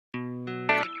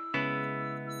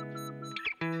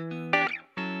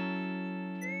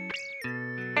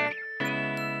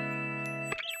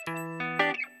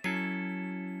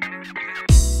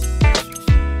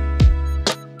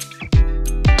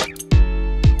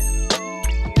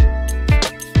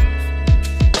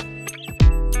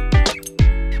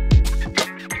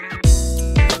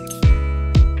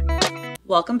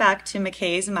Welcome back to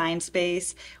McKay's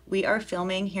Mindspace. We are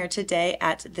filming here today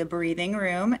at the Breathing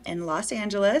Room in Los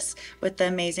Angeles with the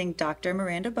amazing Dr.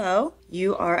 Miranda Boe.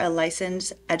 You are a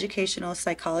licensed educational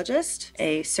psychologist,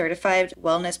 a certified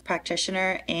wellness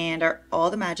practitioner, and are all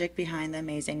the magic behind the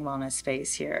amazing wellness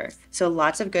space here. So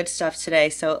lots of good stuff today,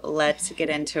 so let's get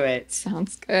into it.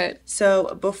 Sounds good.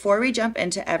 So before we jump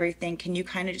into everything, can you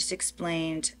kind of just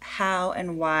explain how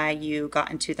and why you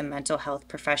got into the mental health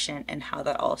profession and how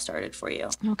that all started for you?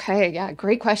 Okay, yeah,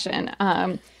 great question.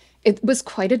 It was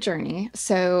quite a journey.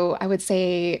 So I would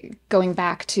say going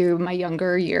back to my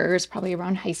younger years, probably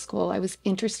around high school, I was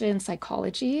interested in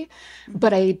psychology,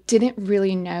 but I didn't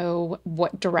really know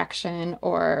what direction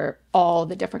or all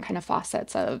the different kind of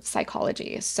facets of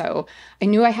psychology. So I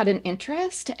knew I had an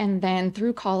interest, and then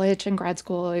through college and grad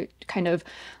school, kind of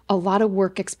a lot of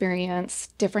work experience,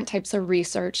 different types of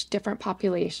research, different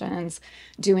populations,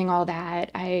 doing all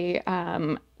that,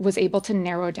 I was able to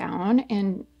narrow down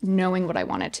and knowing what I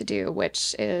wanted to do,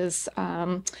 which is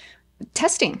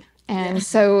testing. And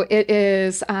so it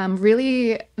is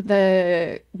really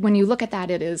when you look at that,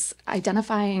 it is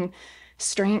identifying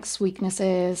strengths,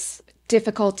 weaknesses,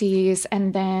 difficulties,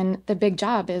 and then the big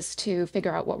job is to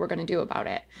figure out what we're going to do about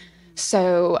it.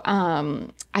 So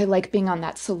I like being on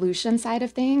that solution side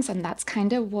of things, and that's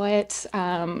kind of what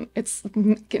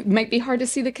it might be hard to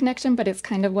see the connection, but it's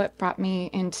kind of what brought me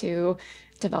into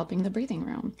developing the breathing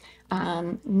room.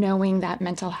 Knowing that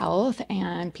mental health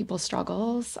and people's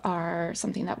struggles are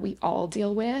something that we all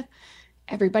deal with.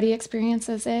 Everybody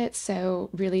experiences it, so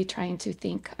really trying to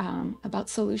think about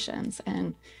solutions,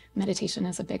 and meditation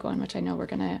is a big one, which I know we're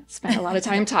going to spend a lot of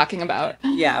time talking about.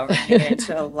 Yeah, we're going to get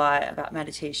into a lot about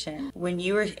meditation. When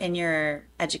you were in your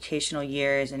educational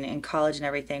years and in college and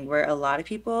everything, were a lot of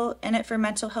people in it for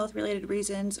mental health related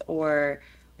reasons, or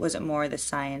was it more the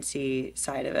sciencey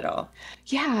side of it all?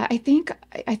 Yeah, I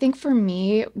think for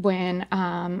me, when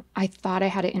I thought I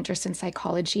had an interest in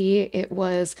psychology, it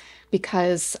was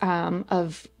because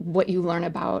of what you learn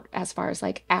about as far as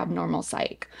like abnormal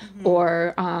psych,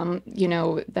 or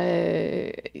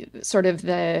the sort of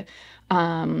the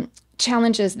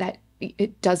challenges that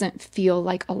it doesn't feel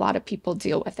like a lot of people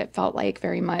deal with. It felt like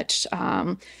very much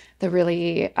the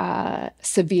really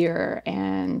severe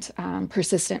and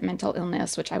persistent mental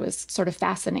illness, which I was sort of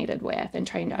fascinated with, and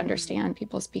trying to understand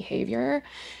people's behavior,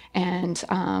 and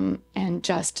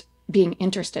just being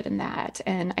interested in that.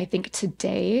 And I think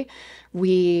today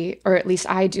or at least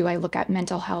I do, I look at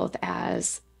mental health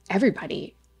as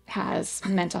everybody has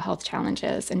mental health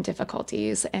challenges and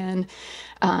difficulties. And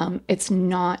it's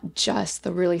not just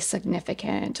the really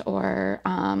significant or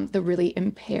the really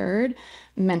impaired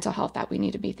mental health that we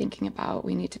need to be thinking about.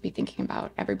 We need to be thinking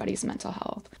about everybody's mental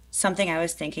health. Something I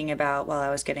was thinking about while I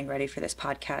was getting ready for this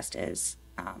podcast is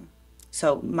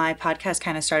so my podcast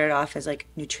kind of started off as like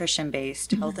nutrition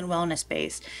based, health and wellness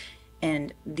based.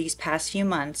 And these past few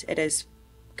months, it has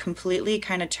completely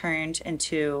kind of turned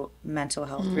into mental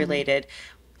health related.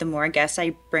 The more guests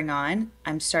I bring on,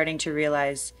 I'm starting to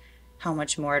realize how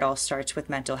much more it all starts with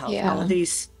mental health. Yeah.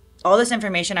 All this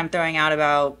information I'm throwing out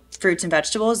about fruits and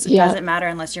vegetables, it doesn't matter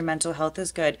unless your mental health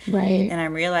is good. Right. And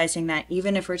I'm realizing that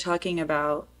even if we're talking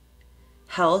about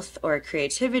health or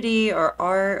creativity or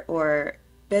art or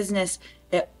business,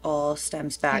 it all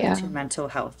stems back to mental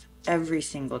health every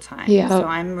single time. Yeah. So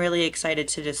I'm really excited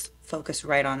to just focus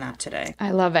right on that today.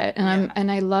 I love it.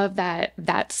 And I love that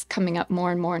that's coming up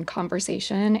more and more in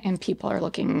conversation, and people are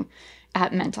looking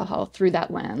at mental health through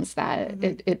that lens,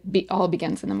 that all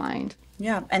begins in the mind.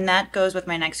 Yeah. And that goes with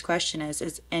my next question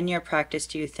is in your practice,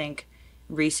 do you think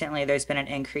recently there's been an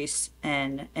increase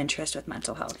in interest with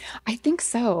mental health? I think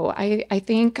so. I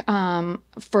think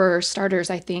for starters,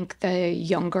 I think the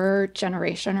younger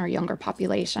generation or younger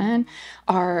population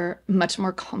are much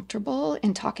more comfortable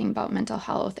in talking about mental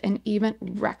health, and even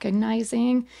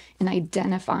recognizing and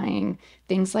identifying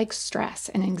things like stress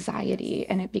and anxiety,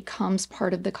 and it becomes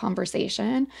part of the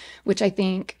conversation, which I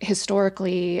think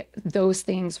historically those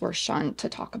things were shunned to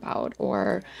talk about,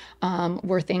 or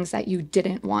were things that you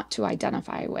didn't want to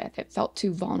identify with. It felt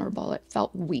too vulnerable. It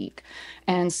felt weak.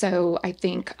 And so I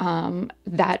think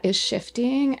that is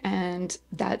shifting, and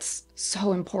that's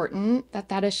so important that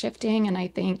that is shifting. And I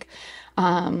think,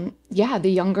 the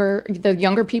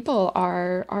younger people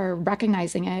are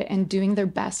recognizing it and doing their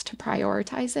best to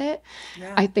prioritize it.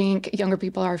 Yeah. I think younger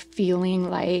people are feeling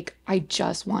like, I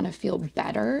just want to feel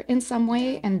better in some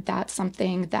way. And that's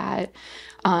something that,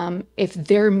 if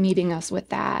they're meeting us with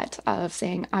that of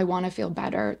saying, I want to feel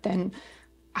better, then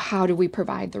how do we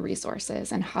provide the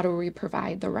resources and how do we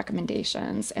provide the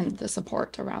recommendations and the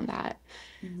support around that?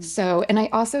 So, and I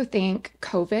also think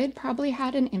COVID probably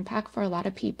had an impact for a lot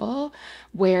of people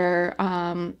where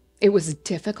it was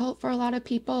difficult for a lot of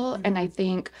people. And I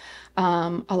think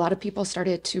a lot of people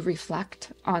started to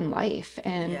reflect on life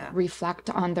and Yeah.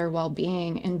 reflect on their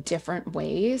well-being in different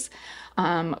ways,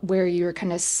 where you're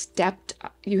kind of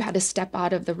you had to step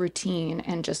out of the routine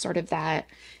and just sort of that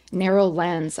narrow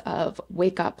lens of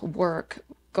wake up, work,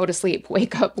 go to sleep,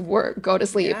 wake up, work, go to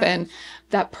sleep, Yeah. and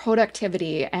that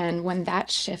productivity. And when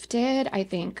that shifted, I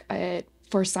think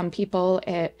for some people,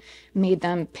 it made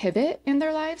them pivot in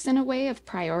their lives in a way of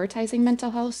prioritizing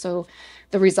mental health. So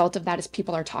the result of that is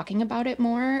people are talking about it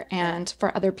more. Yeah. And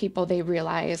for other people, they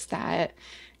realize that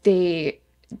they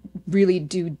really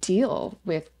do deal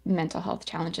with mental health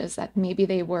challenges that maybe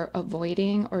they were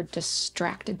avoiding or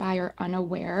distracted by or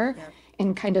unaware, Yeah.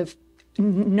 and kind of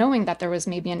knowing that there was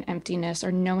maybe an emptiness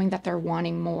or knowing that they're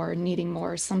wanting more, needing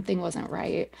more, something wasn't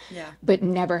right, Yeah. but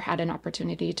never had an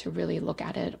opportunity to really look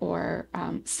at it or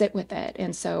sit with it.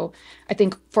 And so I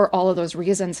think for all of those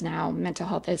reasons now, mental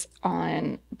health is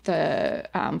on the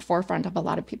forefront of a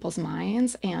lot of people's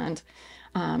minds and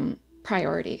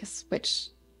priorities, which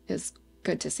is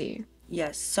good to see.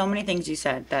 Yes, so many things you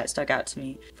said that stuck out to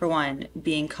me. For one,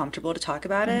 being comfortable to talk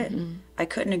about it. I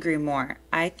couldn't agree more.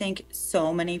 I think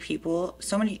so many people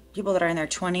that are in their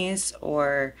 20s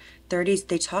or 30s,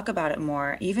 they talk about it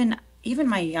more. Even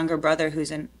my younger brother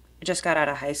who's in just got out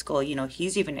of high school,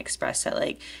 he's even expressed that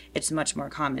like it's much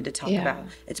more common to talk Yeah. about.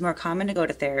 It's more common to go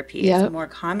to therapy. It's Yep. more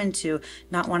common to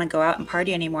not want to go out and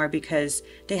party anymore because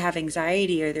they have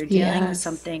anxiety or they're dealing with Yes.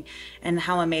 something. And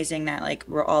how amazing that like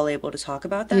we're all able to talk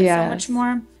about that so much Yes.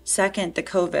 more. Second, the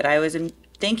COVID. I was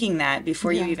thinking that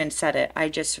before you Yeah. even said it. I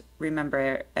just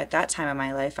remember at that time of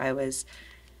my life, I was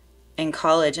in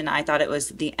college and I thought it was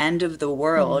the end of the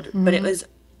world, but it Hmm. was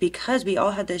because we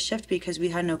all had this shift because we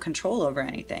had no control over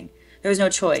anything. There was no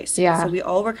choice. So Yeah. we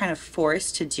all were kind of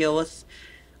forced to deal with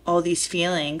all these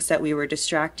feelings that we were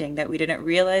distracting, that we didn't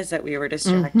realize that we were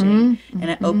distracting. Hmm. And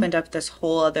it Hmm. opened up this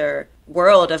whole other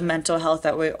world of mental health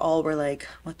that we all were like,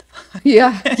 what the fuck?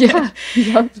 Yeah. Yeah.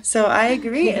 Yep. So I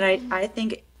agree. And I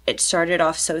think it started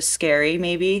off so scary,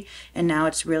 maybe. And now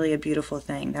it's really a beautiful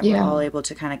thing that we're Yeah. all able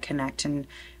to kind of connect and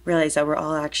realize that we're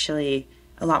all actually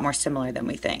a lot more similar than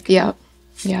we think. Yep.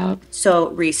 Yep. So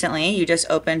recently, you just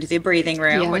opened the breathing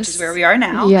room, which is where Yes. we are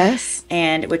now, Yes.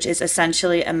 and which is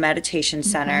essentially a meditation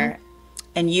center.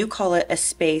 And you call it a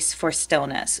space for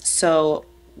stillness. So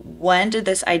when did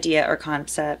this idea or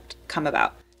concept come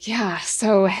about? Yeah,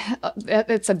 so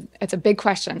it's a big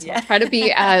question. So I'll Yeah. try to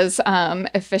be as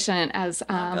efficient as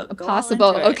Go all possible.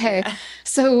 into it. Okay, Yeah.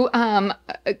 so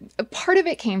a part of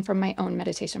it came from my own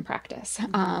meditation practice,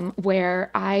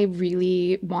 where I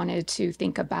really wanted to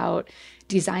think about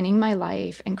designing my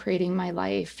life and creating my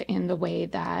life in the way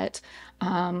that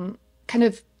kind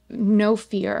of no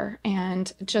fear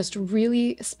and just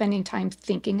really spending time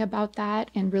thinking about that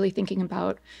and really thinking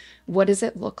about what does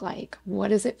it look like? What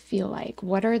does it feel like?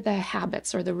 What are the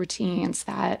habits or the routines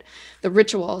the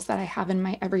rituals that I have in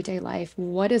my everyday life?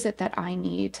 What is it that I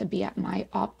need to be at my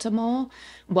optimal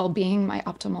well-being, my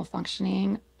optimal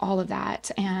functioning, all of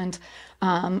that? And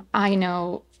I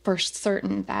know for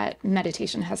certain that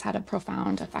meditation has had a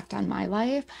profound effect on my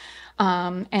life.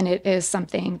 And it is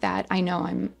something that I know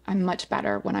I'm much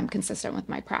better when I'm consistent with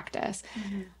my practice.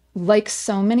 Like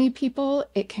so many people,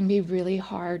 it can be really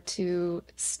hard to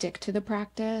stick to the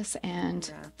practice and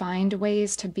Yeah. find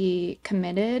ways to be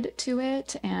committed to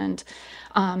it and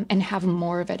have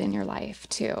more of it in your life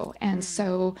too. And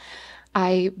so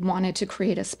I wanted to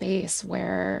create a space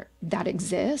where that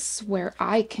exists, where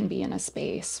I can be in a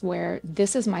space where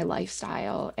this is my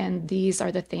lifestyle and these are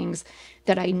the things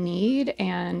that I need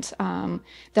and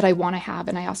that I want to have.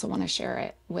 And I also want to share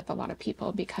it with a lot of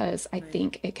people because I Right.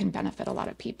 think it can benefit a lot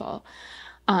of people.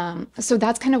 So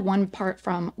that's kind of one part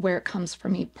from where it comes for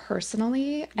me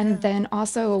personally. And Yeah. then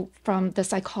also from the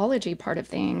psychology part of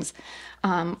things,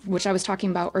 which I was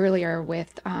talking about earlier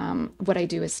with what I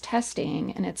do is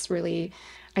testing. And it's really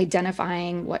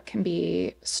identifying what can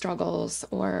be struggles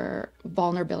or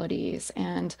vulnerabilities.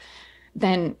 And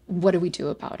then what do we do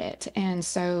about it? And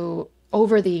so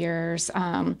over the years,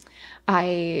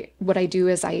 what I do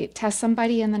is I test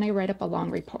somebody and then I write up a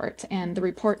long report. And the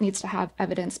report needs to have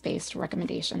evidence-based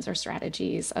recommendations or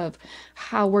strategies of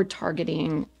how we're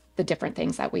targeting the different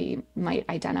things that we might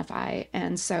identify.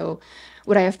 And so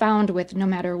what I have found with no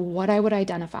matter what I would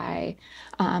identify,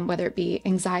 whether it be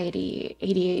anxiety,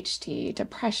 ADHD,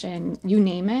 depression, you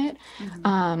name it,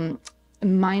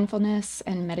 mindfulness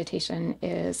and meditation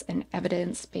is an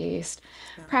evidence-based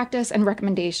Yeah. practice and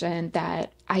recommendation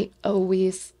that I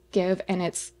always give, and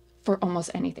it's for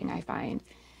almost anything I find.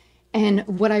 And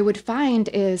what I would find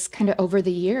is kind of over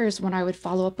the years when I would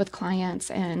follow up with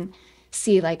clients and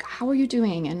see like, how are you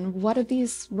doing? And what of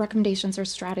these recommendations or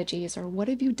strategies, or what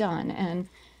have you done? And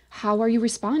how are you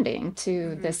responding to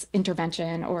Mm-hmm. this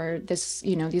intervention or this,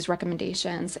 these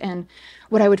recommendations? And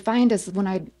what I would find is when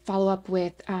I'd follow up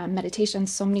with meditation,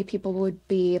 so many people would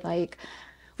be like,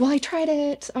 well, I tried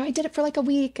it. I did it for like a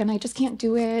week and I just can't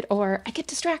do it. Or I get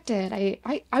distracted.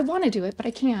 I want to do it, but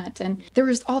I can't. And there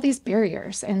was all these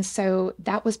barriers. And so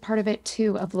that was part of it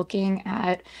too, of looking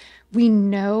at, we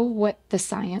know what the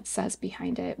science says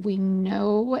behind it. We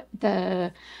know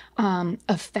the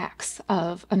effects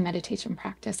of a meditation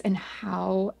practice and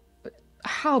how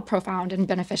profound and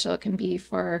beneficial it can be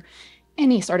for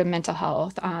any sort of mental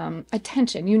health,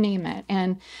 attention, you name it.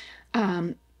 And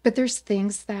but there's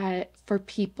things that for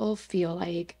people feel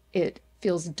like it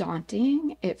feels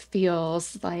daunting. It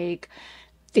feels like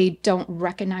they don't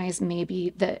recognize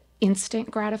maybe the instant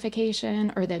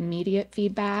gratification or the immediate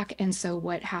feedback. And so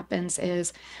what happens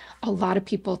is a lot of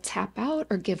people tap out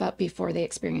or give up before they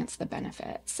experience the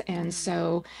benefits. And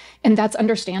so, and that's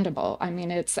understandable. I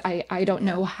mean, I don't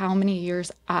know how many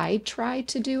years I tried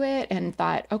to do it and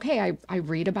thought, okay, I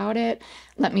read about it.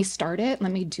 Let me start it.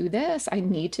 Let me do this. I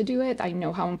need to do it. I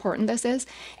know how important this is.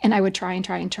 And I would try and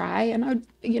try and try. And I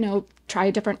would, try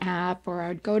a different app, or I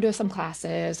would go to some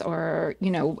classes, or,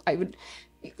 I would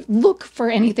look for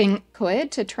anything I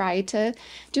could to try to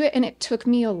do it. And it took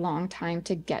me a long time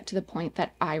to get to the point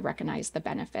that I recognized the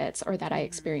benefits or that I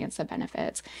experienced the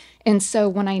benefits. And so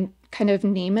when I kind of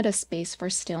name it a space for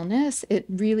stillness, it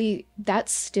really, that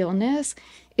stillness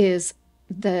is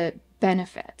the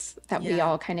benefits that we Yeah.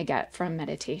 all kind of get from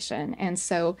meditation. And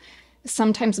so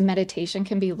sometimes meditation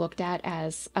can be looked at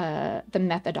as the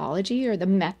methodology or the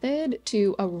method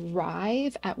to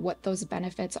arrive at what those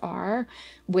benefits are,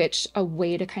 which a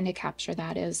way to kind of capture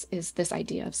that is this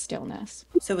idea of stillness.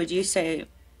 So would you say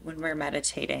when we're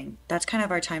meditating, that's kind of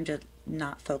our time to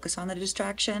not focus on the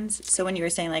distractions? So when you were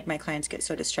saying like my clients get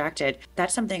so distracted,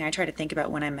 that's something I try to think about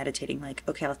when I'm meditating. Like,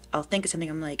 okay, I'll think of something.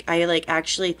 I'm like, I like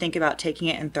actually think about taking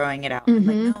it and throwing it out. I'm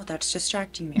like, Mm-hmm. no, that's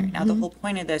distracting me right now. The whole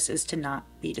point of this is to not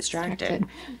be distracted.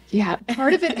 Distracted. Yeah,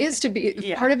 part of it is to be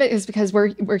Yeah. part of it is because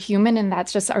we're human, and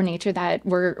that's just our nature, that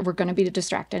we're going to be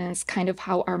distracted, and it's kind of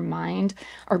how our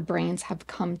brains have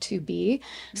come to be.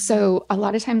 Mm-hmm. So a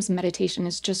lot of times meditation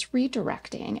is just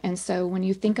redirecting. And so when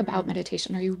you think about Mm-hmm.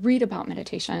 meditation or you read about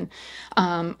meditation,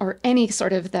 or any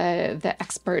sort of the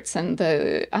experts and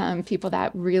the people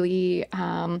that really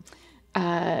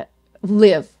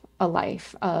live a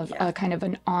life of Yeah. a kind of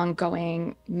an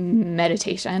ongoing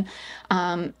meditation.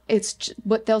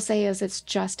 What they'll say is it's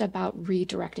just about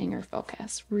redirecting your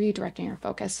focus.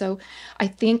 So I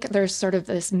think there's sort of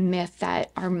this myth that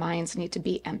our minds need to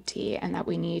be empty and that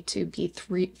we need to be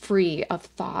free of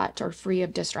thought or free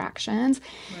of distractions.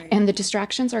 Right. And the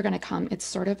distractions are going to come. It's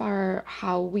sort of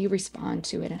how we respond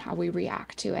to it and how we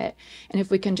react to it. And if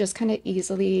we can just kind of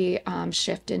easily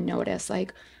shift and notice,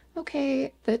 like,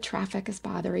 okay, the traffic is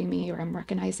bothering me, or I'm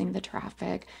recognizing the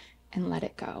traffic, and let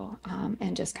it go,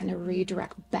 and just kind of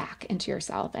redirect back into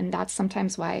yourself. And that's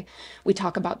sometimes why we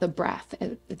talk about the breath.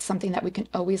 It's something that we can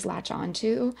always latch on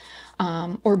to,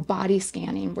 or body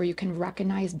scanning, where you can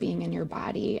recognize being in your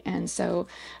body. And so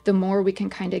the more we can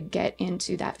kind of get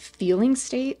into that feeling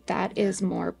state, that Yeah. is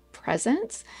more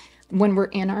presence. When we're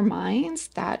in our minds,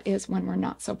 that is when we're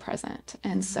not so present.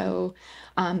 And Mm-hmm. so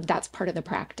that's part of the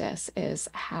practice, is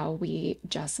how we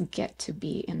just get to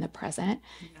be in the present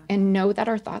Yeah. and know that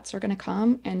our thoughts are going to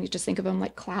come. And you just think of them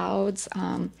like clouds,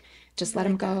 just I let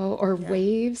them like that. go, or Yeah.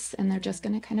 waves, and they're Yeah. just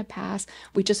going to kind of pass.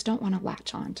 We just don't want to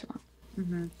latch on to them.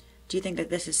 Mm-hmm. Do you think that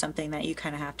this is something that you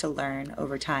kind of have to learn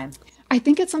over time? I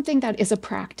think it's something that is a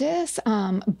practice,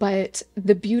 but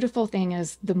the beautiful thing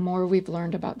is the more we've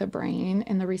learned about the brain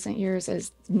in the recent years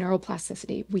is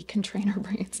neuroplasticity. We can train our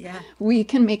brains. Yeah. We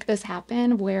can make this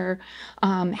happen where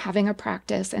having a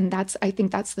practice, and I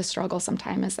think that's the struggle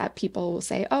sometimes, is that people will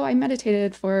say, oh, I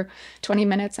meditated for 20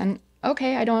 minutes and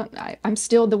okay, I'm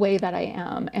still the way that I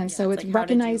am. And Yeah. so It's it's like, how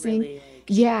did you recognizing, really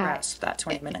Yeah. grasp that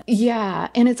 20 minutes. Yeah,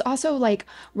 and it's also like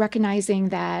recognizing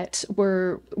that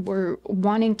we're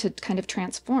wanting to kind of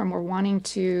transform. We're wanting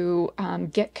to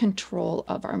get control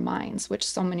of our minds, which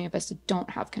so many of us don't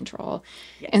have control.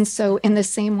 And Yes. so, in the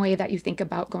same way that you think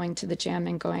about going to the gym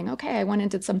and going, okay, I went and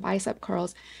did some bicep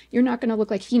curls, you're not going to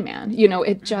look like He-Man.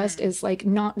 It just Hmm. is like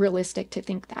not realistic to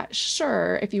think that.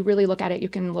 Sure, if you really look at it, you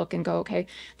can look and go, okay,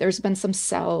 there's been some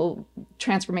cell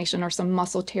transformation or some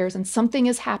muscle tears, and something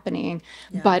is happening,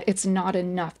 Yeah. but it's not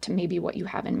enough to maybe what you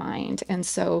have in mind. And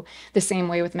so, the same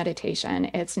way with meditation,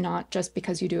 it's not just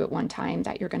because you do it one time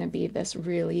that you're going to be this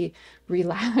really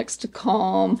relaxed,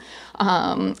 calm,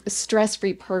 stress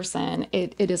free person.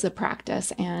 It is a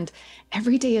practice, and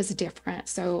every day is different.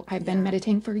 So, I've been Yeah.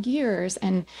 meditating for years,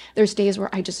 and there's days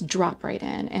where I just drop right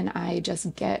in and I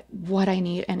just get what I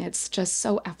need, and it's just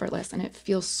so effortless and it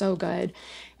feels so good.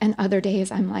 And other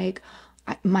days, I'm like,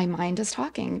 my mind is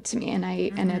talking to me, and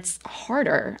Hmm. it's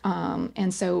harder,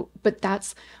 and so, but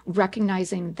that's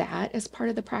recognizing that as part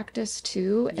of the practice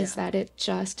too, is Yeah. that it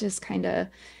just is kind of,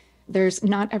 there's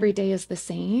not every day is the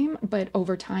same, but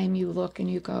over time you look and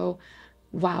you go,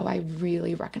 wow, I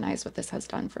really recognize what this has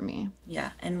done for me.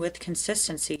 Yeah. And with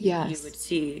consistency, you would Yes.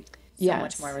 see so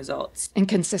much more Yes. results. And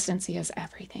consistency is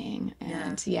everything. Yeah.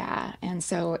 And yeah, and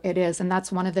so it is. And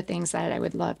that's one of the things that I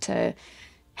would love to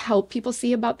help people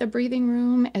see about the breathing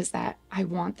room, is that I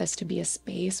want this to be a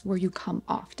space where you come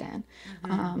often.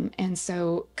 Hmm. And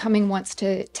so coming once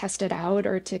to test it out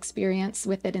or to experience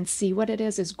with it and see what it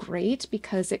is great,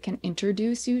 because it can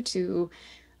introduce you to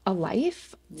a Yeah.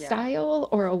 lifestyle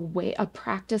or a way, a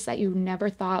practice that you never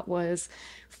thought was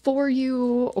for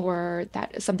you, or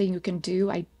that something you can do.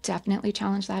 I definitely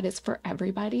challenge that it's for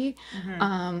everybody.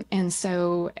 Hmm. And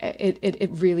so it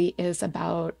really is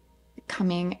about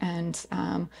coming and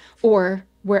or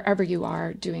wherever you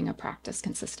are doing a practice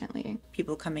consistently.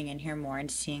 People coming in here more and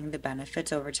seeing the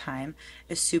benefits over time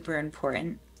is super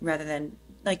important rather than,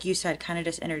 like you said, kind of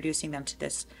just introducing them to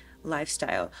this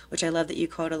lifestyle, which I love that you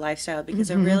call it a lifestyle because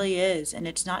it Hmm. really is. And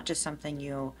it's not just something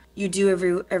you do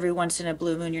every once in a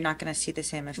blue moon. You're not going to see the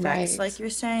same effects like Right. you're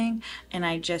saying. And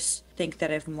I just think that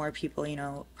if more people,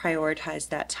 prioritize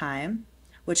that time,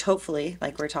 which hopefully,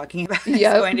 like we're talking about, is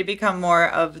Yep. going to become more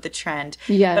of the trend.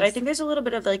 But I Yes. think there's a little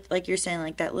bit of like you're saying,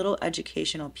 like that little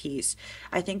educational piece.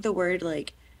 I think the word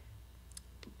like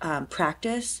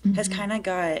practice has Hmm. kind of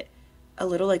got a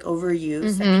little like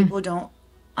overused, that Hmm. people don't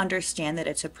understand that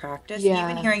it's a practice. And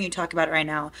even Yeah. hearing you talk about it right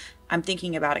now, I'm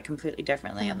thinking about it completely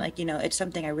differently. I'm Oh. like, it's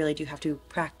something I really do have to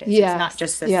practice. It's not Yes.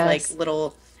 just this like Yes.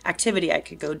 little activity I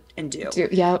could go and do, Do,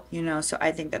 yep. so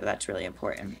I think that that's really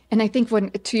important. And I think,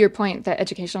 when, to your point, the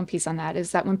educational piece on that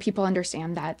is that when people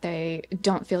understand that, they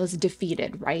don't feel as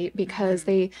defeated, right? Because Hmm.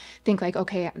 they think like,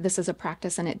 okay, this is a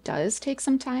practice and it does take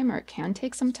some time, or it can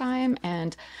take some time.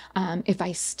 And if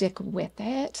I stick with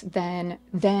it, then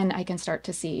I can start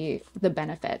to see the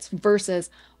benefits versus,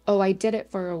 oh, I did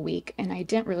it for a week and I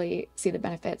didn't really see the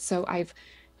benefits. So I've,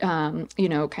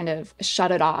 kind of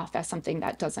shut it off as something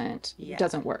that Yeah.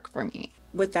 doesn't work for me.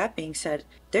 With that being said,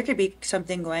 there could be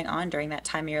something going on during that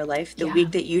time of your life, the Yeah.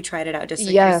 week that you tried it out, just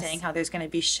like you're saying, Yes. how there's going to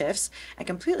be shifts. I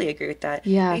completely agree with that.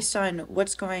 Yeah. Based on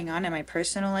what's going on in my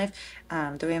personal life,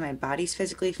 the way my body's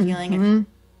physically feeling, if Hmm.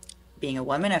 being a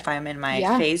woman, if I'm in my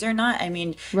Yeah. phase or not. I mean,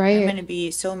 I'm going Right. to be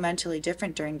so mentally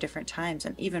different during different times.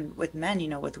 And even with men,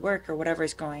 with work or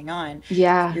whatever's going on,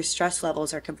 Yeah. your stress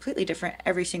levels are completely different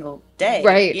every single day,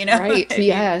 Right. Right. I mean,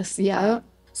 Yes. Yeah.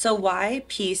 so why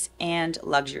peace and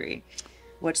luxury?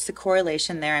 What's the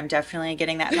correlation there? I'm definitely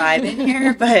getting that vibe in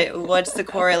here, but what's the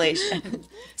correlation?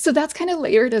 So that's kind of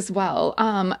layered as well.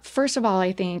 First of all,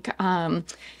 I think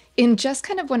in just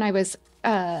kind of when I was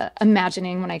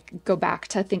imagining, when I go back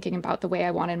to thinking about the way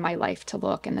I wanted my life to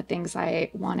look and the things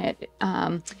I wanted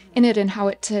in it, and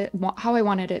how I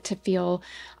wanted it to feel.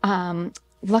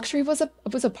 Luxury was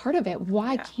a part of it.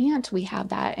 Why Yeah. can't we have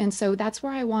that? And so that's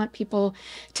where I want people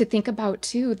to think about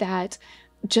too, that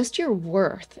just your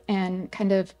worth and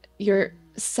kind of your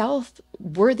self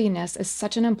worthiness is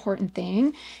such an important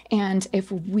thing. And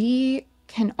if we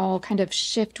can all kind of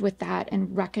shift with that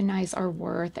and recognize our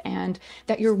worth, and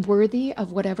that you're worthy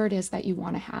of whatever it is that you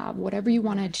want to have, whatever you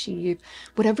want to Hmm. achieve,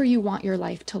 whatever you want your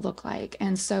life to look like.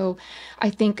 And so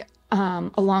I think,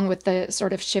 along with the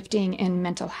sort of shifting in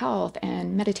mental health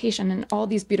and meditation and all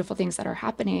these beautiful things that are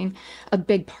happening, a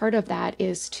big part of that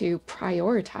is to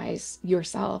prioritize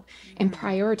yourself and Hmm.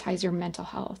 prioritize your mental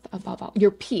health above all,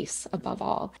 your peace above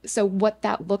all. So, what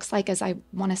that looks like is, I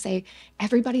want to say,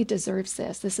 everybody deserves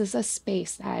this. This is a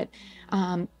space that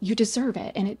you deserve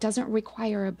it. And it doesn't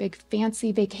require a big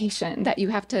fancy vacation that you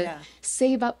have to Yeah.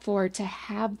 save up for, to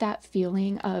have that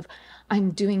feeling of,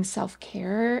 I'm doing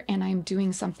self-care and I'm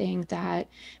doing something that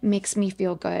makes me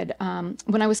feel good.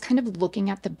 When I was kind of looking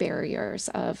at the barriers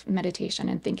of meditation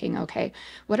and thinking, okay,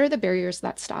 what are the barriers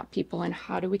that stop people and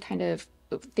how do we kind of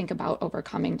think about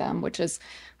overcoming them, which is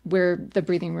where the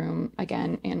breathing room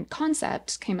again in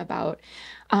concept came about,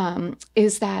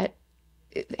 is that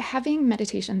having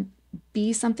meditation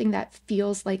be something that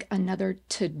feels like another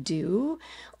to do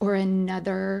or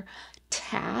another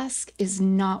task is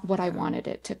not what I wanted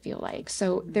it to feel like.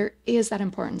 So there is that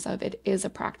importance of it is a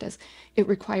practice. It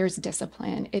requires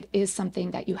discipline. It is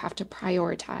something that you have to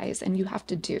prioritize and you have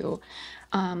to do.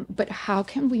 But how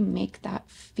can we make that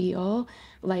feel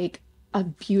like a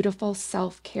beautiful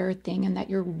self-care thing and that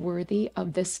you're worthy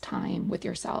of this time with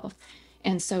yourself?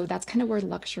 And so that's kind of where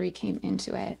luxury came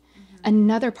into it.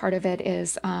 Another part of it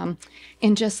is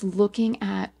in just looking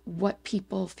at what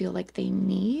people feel like they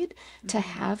need to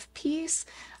have peace.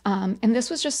 And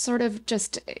this was just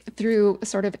through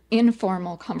sort of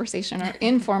informal conversation or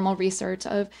informal research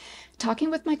of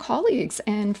talking with my colleagues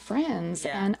and friends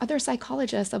Yeah. and other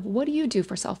psychologists of what do you do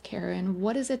for self-care and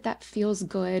what is it that feels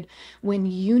good when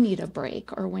you need a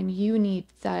break or when you need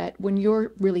that when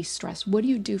you're really stressed, what do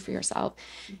you do for yourself?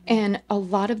 And a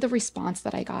lot of the response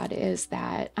that I got is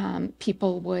that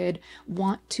people would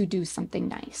want to do something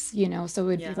nice, so it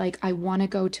would be Yeah. like I want to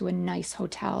go to a nice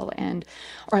hotel and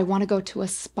or I want to go to a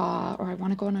spa or I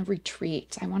want to go on a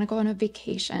retreat, I want to go on a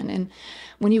vacation. And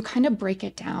when you kind of break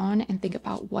it down and think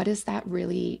about what does that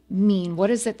really mean? What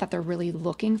is it that they're really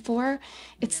looking for?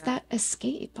 It's Yeah. that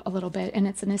escape a little bit. And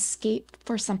it's an escape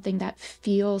for something that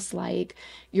feels like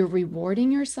you're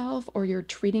rewarding yourself or you're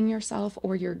treating yourself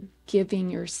or you're giving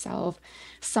yourself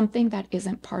something that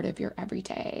isn't part of your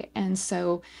everyday. And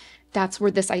so that's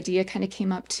where this idea kind of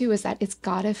came up too, is that it's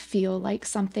got to feel like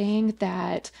something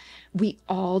that we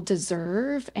all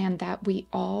deserve and that we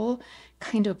all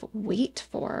kind of wait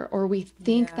for, or we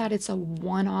think Yeah. that it's a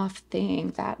one-off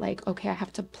thing that like, okay, I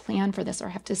have to plan for this or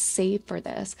I have to save for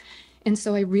this. And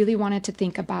so I really wanted to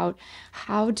think about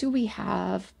how do we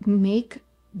make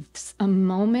a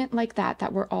moment like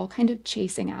that we're all kind of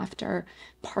chasing after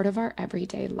part of our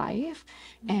everyday life.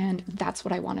 And that's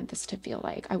what I wanted this to feel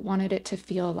like. I wanted it to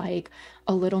feel like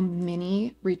a little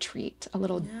mini retreat, a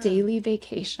little Yeah. daily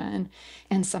vacation,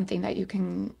 and something that you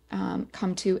can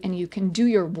come to and you can do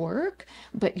your work,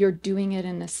 but you're doing it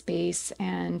in a space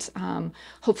and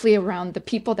hopefully around the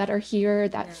people that are here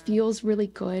that Yeah. feels really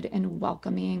good and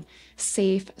welcoming,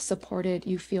 safe, supported,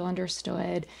 you feel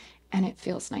understood, and it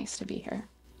feels nice to be here.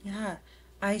 Yeah,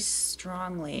 I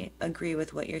strongly agree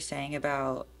with what you're saying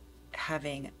about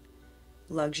having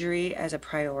luxury as a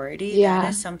priority. That Yeah.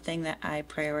 is something that I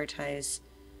prioritize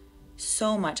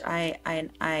so much.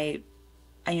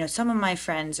 Some of my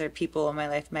friends or people in my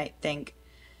life might think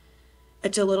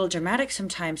it's a little dramatic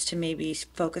sometimes to maybe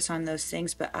focus on those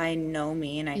things, but I know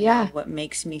me and I know Yeah. what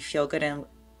makes me feel good. And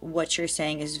what you're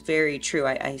saying is very true.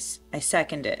 I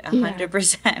second it a Yeah.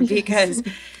 100% Yes. because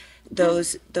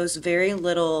those very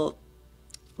little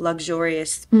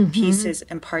luxurious Hmm. pieces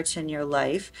and parts in your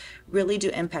life really do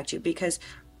impact you because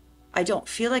I don't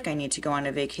feel like I need to go on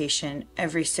a vacation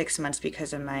every 6 months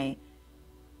because of my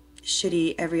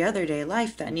shitty every other day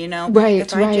life then, Right,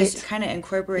 if I just right. kind of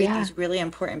incorporate Yeah. these really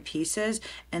important pieces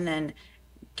and then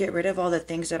get rid of all the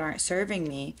things that aren't serving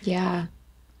me, Yeah.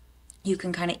 you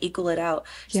can kind of equal it out.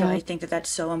 So I Yep. think that that's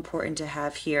so important to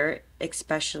have here,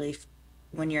 especially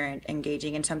when you're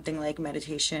engaging in something like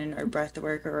meditation or breath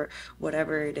work or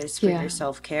whatever it is for your Yeah.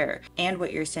 self-care. And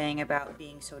what you're saying about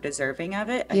being so deserving of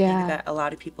it, I think Yeah. that a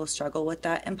lot of people struggle with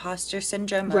that imposter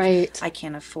syndrome of Right. I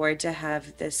can't afford to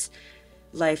have this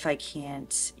life, I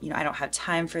can't, I don't have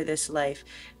time for this life.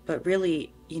 But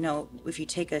really, if you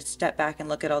take a step back and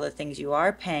look at all the things you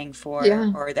are paying for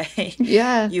Yeah. or that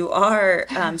Yeah. you are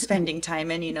spending time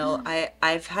in,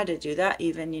 I've had to do that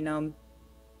even,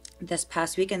 this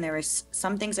past weekend. There was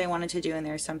some things I wanted to do and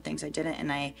there were some things I didn't.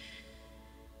 And I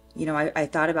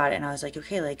thought about it and I was like,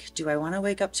 okay, like, do I want to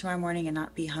wake up tomorrow morning and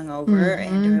not be hungover?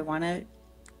 And do Hmm. I want to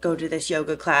go to this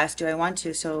yoga class? Do I want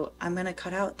to? So I'm going to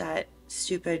cut out that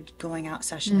stupid going out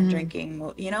session and Mm.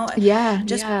 drinking, Yeah.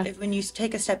 just Yeah. when you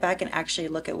take a step back and actually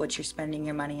look at what you're spending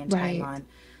your money and time Right. on,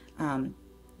 um,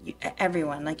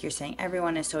 everyone, like you're saying,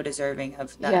 everyone is so deserving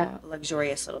of that Yeah.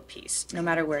 luxurious little piece. No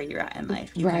matter where you're at in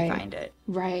life, you can Right. find it.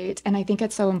 Right. And I think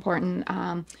it's so important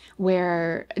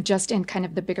where just in kind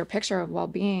of the bigger picture of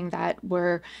well-being that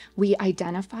where we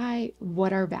identify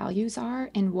what our values are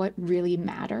and what really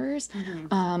matters.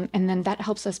 Hmm. And then that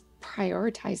helps us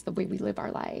prioritize the way we live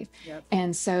our life. Yep.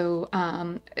 And so,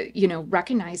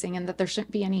 recognizing and that there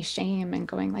shouldn't be any shame and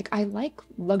going like, I like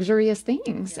luxurious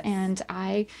things Yes. and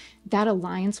that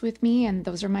aligns aligns with me and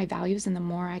those are my values, and the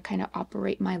more I kind of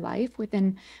operate my life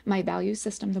within my value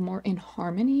system, the more in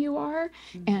harmony you are.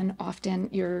 And often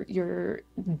you're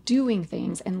doing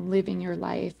things and living your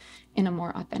life in a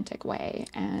more authentic way.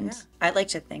 Yeah. And I like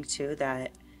to think too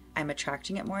that I'm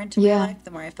attracting it more into my yeah, life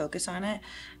the more I focus on it.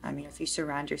 If you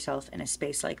surround yourself in a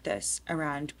space like this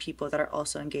around people that are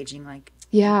also engaging like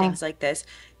in yeah, things like this,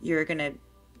 you're gonna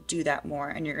do that more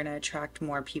and you're gonna attract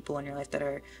more people in your life that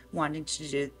are wanting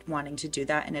to do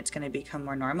that, and it's gonna become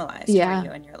more normalized for yeah.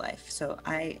 you in your life. So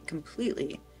I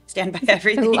completely stand by I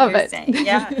everything love you're it. saying.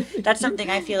 Yeah. That's something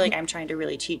I feel like I'm trying to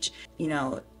really teach,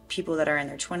 people that are in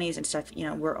their 20s and stuff.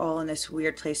 We're all in this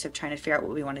weird place of trying to figure out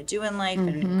what we want to do in life, and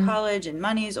in Hmm. college, and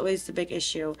money is always the big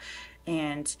issue.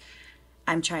 And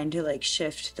I'm trying to like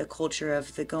shift the culture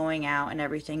of the going out and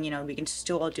everything. We can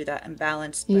still all do that in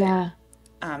balance, but Yeah,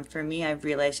 for me, I've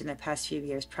realized in the past few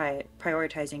years,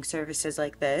 prioritizing services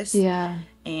like this, yeah,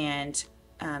 and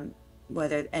um,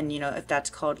 whether, and if that's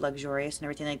called luxurious and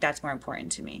everything, like that's more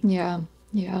important to me. yeah,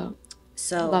 yeah.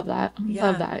 So Love that. Love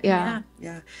yeah, that. Yeah.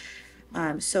 yeah,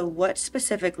 yeah. So, what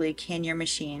specifically can your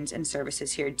machines and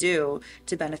services here do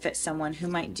to benefit someone who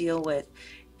might deal with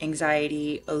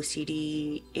anxiety,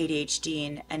 OCD, ADHD,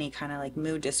 and any kind of like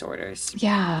mood disorders?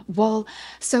 Yeah, well,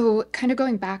 so kind of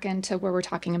going back into where we're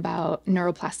talking about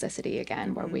neuroplasticity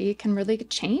again, where Hmm. we can really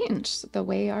change the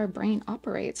way our brain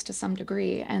operates to some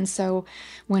degree. And so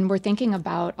when we're thinking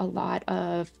about a lot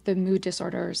of the mood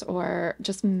disorders or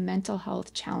just mental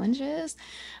health challenges,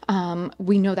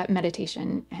 we know that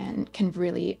meditation and can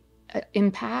really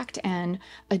impact and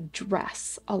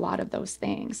address a lot of those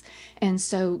things. And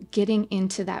so getting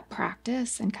into that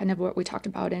practice and kind of what we talked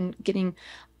about and getting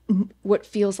what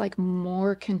feels like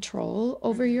more control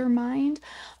over Hmm. your mind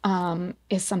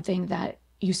is something that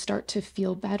you start to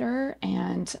feel better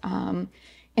and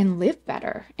live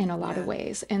better in a lot of Yeah.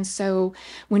 ways. And so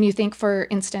when you think, for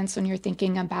instance, when you're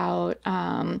thinking about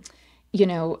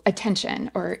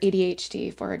attention or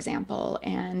ADHD, for example,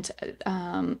 and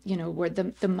where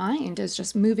the mind is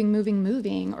just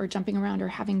moving, or jumping around or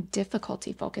having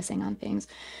difficulty focusing on things,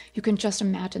 you can just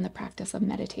imagine the practice of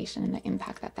meditation and the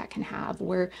impact that that can have,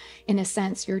 where in a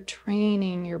sense you're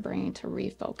training your brain to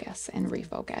refocus.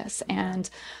 Yeah.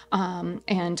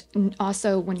 And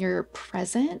also when you're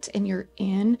present and you're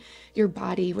in your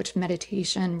body, which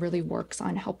meditation really works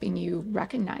on helping you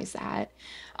recognize that,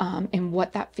 and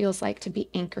what that feels like to be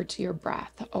anchored to your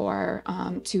breath, or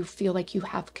to feel like you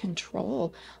have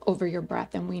control over your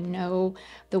breath. And we know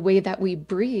the way that we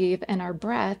breathe and our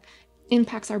breath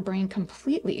impacts our brain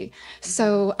completely. Hmm.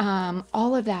 So,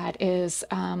 all of that is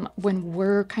when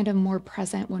we're kind of more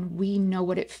present, when we know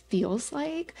what it feels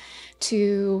like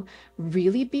to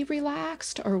really be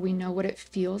relaxed, or we know what it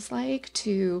feels like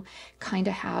to kind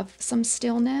of have some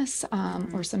stillness, or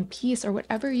Hmm. some peace, or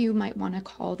whatever you might want to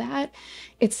call that.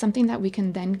 It's something that we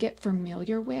can then get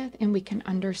familiar with, and we can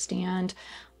understand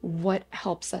what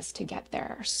helps us to get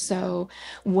there. Yeah. So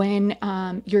when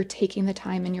you're taking the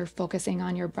time and you're focusing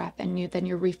on your breath, and then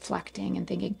you're reflecting and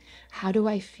thinking, how do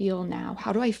I feel now?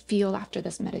 How do I feel after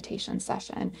this meditation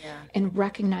session? Yeah. And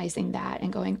recognizing that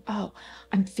and going, oh,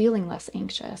 I'm feeling less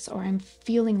anxious, or I'm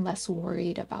feeling less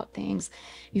worried about things.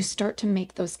 You start to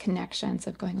make those connections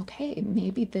of going, okay,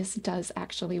 maybe this does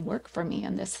actually work for me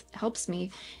and this helps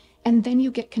me. And then you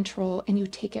get control and you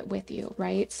take it with you,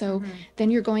 right? So Hmm.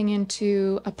 then you're going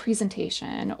into a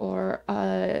presentation or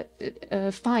a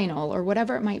final or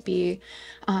whatever it might be,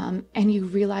 and you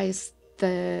realize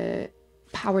the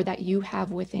power that you have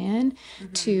within Hmm.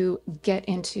 to get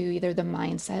into either the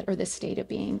mindset or the state of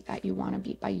being that you want to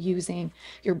be, by using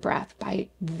your breath, by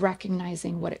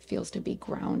recognizing what it feels to be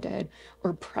grounded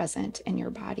or present in your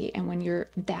body. And when you're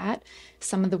that,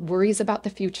 some of the worries about the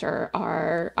future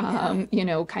are,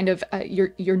 Yeah. kind of,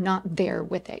 you're not there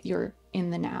with it. You're in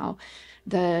the now.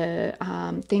 The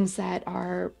things that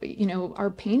are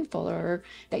painful, or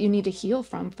that you need to heal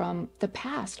from the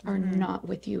past, are Hmm. not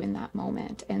with you in that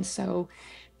moment. And so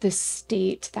the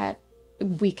state that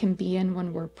we can be in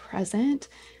when we're present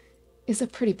is a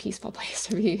pretty peaceful place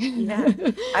to Yeah.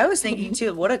 be. I was thinking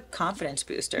too, what a confidence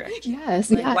booster. Yes,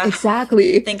 Like, yeah, wow.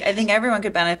 exactly. I think everyone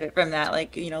could benefit from that.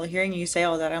 Like, hearing you say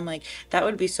all that, I'm like, that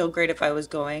would be so great if I was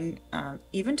going,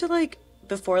 even to like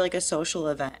before like a social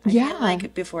event. I feel Yeah.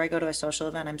 like before I go to a social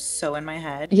event, I'm so in my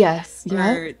head Yes. Yep.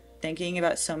 or thinking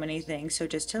about so many things. So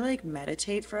just to like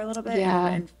meditate for a little bit and Yeah.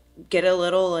 and get a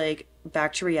little like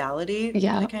back to reality, it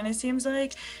Yeah. kind of seems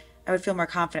like I would feel more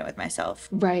confident with myself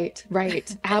Right. Right.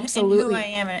 and who I Absolutely.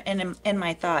 am in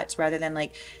my thoughts rather than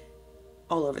like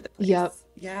all over the Yep. place.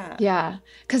 Yeah. Yeah.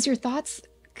 Because your thoughts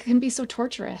can be so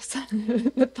torturous.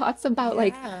 The thoughts about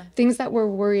like Yeah. things that we're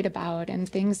worried about and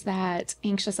things that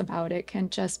anxious about, it can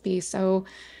just be so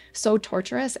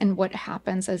torturous. And what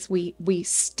happens is we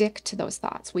stick to those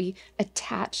thoughts, we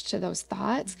attach to those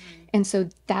thoughts. Hmm. And so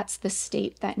that's the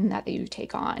state that you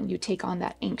take on. You take on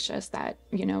that anxious, that,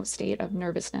 state of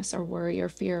nervousness or worry or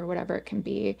fear or whatever it can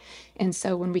be. And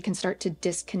so when we can start to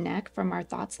disconnect from our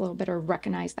thoughts a little bit, or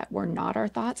recognize that we're not our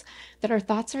thoughts, that our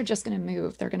thoughts are just going to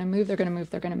move, they're going to move, they're going to move,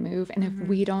 they're going to move. And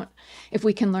Hmm. if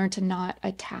we can learn to not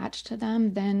attach to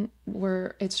them, then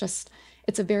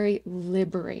it's a very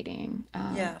liberating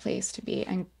Yeah. place to be,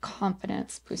 and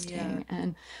confidence Yeah. boosting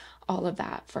and all of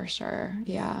that for sure.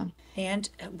 Yeah. Yeah. And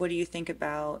what do you think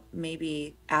about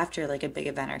maybe after like a big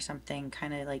event or something,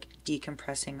 kind of like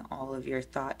decompressing all of your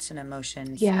thoughts and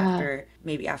emotions Yeah. after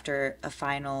maybe after a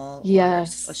final or a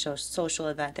Yes. social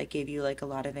event that gave you like a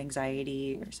lot of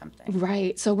anxiety or something?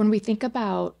 Right. So when we think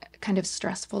about kind of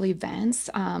stressful events,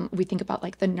 we think about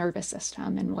like the nervous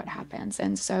system and what Hmm. happens.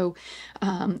 And so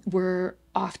we're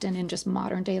often in just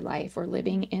modern day life, we're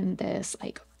living in this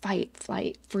like fight,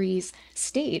 flight, freeze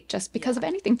state just because Yeah. of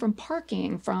anything from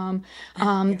parking, from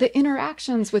Yeah. the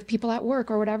interactions with people at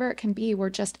work or whatever it can be. We're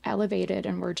just elevated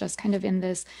and we're just kind of in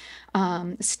this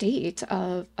state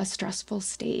of a stressful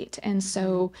state. And Hmm.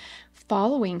 so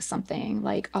following something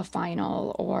like a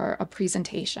final or a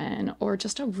presentation or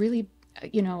just a really,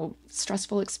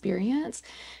 stressful experience,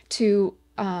 to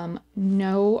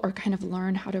know or kind of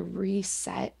learn how to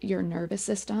reset your nervous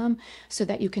system so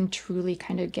that you can truly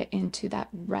kind of get into that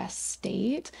rest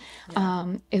state,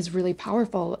 Yeah. is really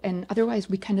powerful. And otherwise,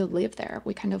 we kind of live there.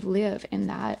 We kind of live in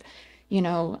that, you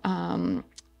know,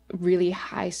 really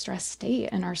high stress state,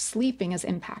 and our sleeping is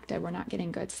impacted. We're not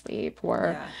getting good sleep.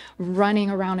 We're Yeah. running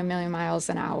around a million miles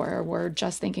an hour. We're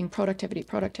just thinking productivity,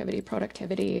 productivity,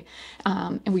 productivity.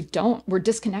 And we're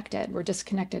disconnected. We're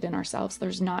disconnected in ourselves.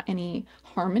 There's not any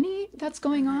harmony that's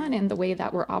going on Hmm. in the way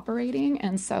that we're operating.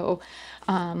 And so,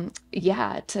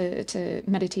 yeah, to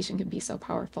meditation can be so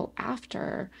powerful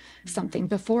after something,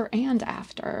 before and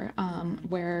after, Hmm.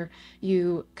 where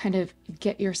you kind of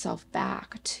get yourself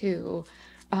back to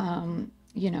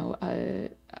a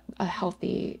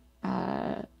healthy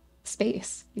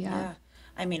space. Yeah. Yeah.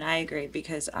 I mean, I agree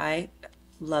because I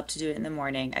love to do it in the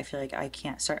morning. I feel like I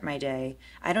can't start my day.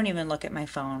 I don't even look at my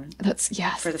phone Yes,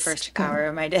 for the that's such first a good. hour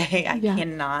of my day. I Yeah.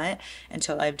 cannot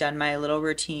until I've done my little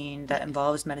routine that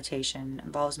involves meditation,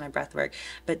 involves my breath work.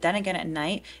 But then again at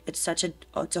night, it's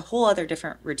a whole other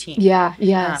different routine. Yeah.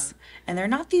 Yes. And they're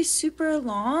not these super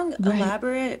long, Right.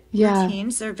 elaborate Yeah.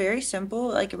 routines. They're very simple.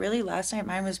 Like really last night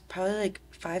mine was probably like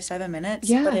 5, 7 minutes,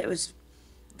 but Yeah. it was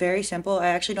very simple. I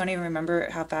actually don't even remember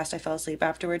how fast I fell asleep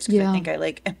afterwards because I Yeah. think I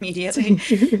like immediately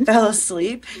fell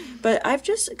asleep. But I've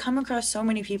just come across so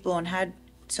many people and had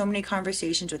so many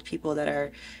conversations with people that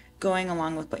are going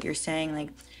along with what you're saying, like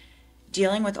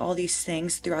dealing with all these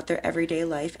things throughout their everyday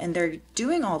life, and they're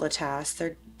doing all the tasks,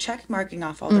 they're check marking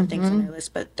off all the things on Hmm. their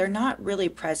list, but they're not really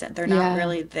present. They're not Yeah.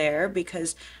 really there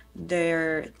because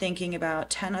they're thinking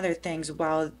about 10 other things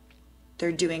while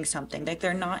they're doing something. Like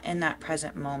they're not in that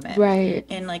present moment. Right.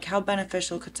 And like how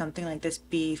beneficial could something like this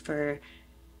be for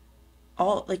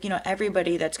all, like,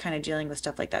 everybody that's kind of dealing with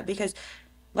stuff like that? Because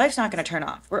life's not going to turn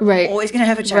off. We're Right. always going to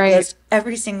have a Right. checklist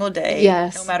every single day, no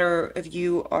Yes. matter if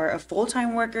you are a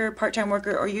full-time worker, part-time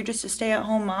worker, or you're just a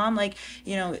stay-at-home mom. Like,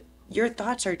 your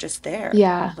thoughts are just there.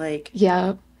 Yeah. Like,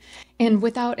 Yeah. And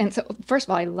so first of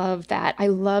all, I love that. I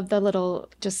love the little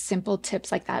just simple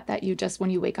tips like that you just, when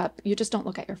you wake up, you just don't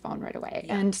look at your phone right away.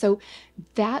 yeah, And so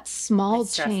that I small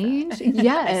stress that. change, I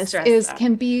yes, stress is that.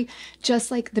 can be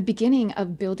just like the beginning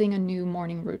of building a new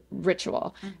morning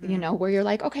ritual, Hmm. where you're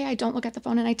like, okay, I don't look at the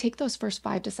phone, and I take those first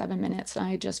 5 to 7 minutes and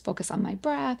I just focus on my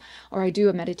breath, or I do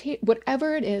a meditate,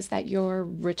 whatever it is that your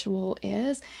ritual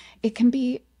is. It can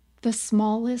be the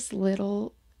smallest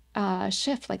little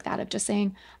shift like that, of just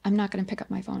saying, I'm not going to pick up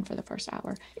my phone for the first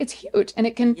hour. It's huge. And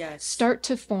it can Yes. start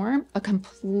to form a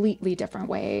completely different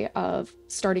way of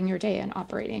starting your day and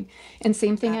operating. And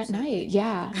same thing at night. Absolutely.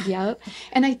 Yeah. Yep.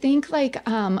 And I think like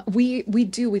we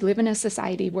live in a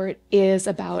society where it is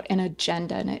about an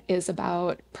agenda, and it is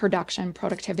about production,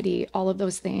 productivity, all of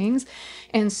those things.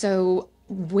 And so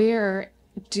where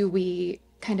do we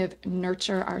kind of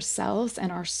nurture ourselves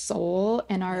and our soul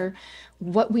and Yeah. our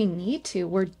what we need to?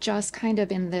 We're just kind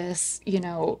of in this,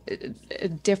 a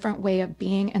different way of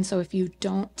being. And so if you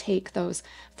don't take those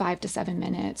 5 to 7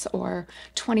 minutes or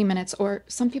 20 minutes, or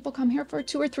some people come here for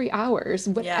 2 or 3 hours,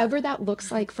 Yeah. whatever that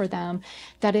looks like for them,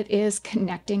 that it is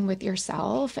connecting with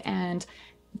yourself. And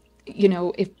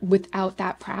if without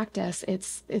that practice,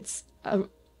 it's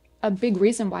a big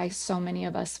reason why so many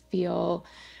of us feel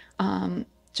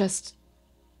just,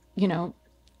 you know,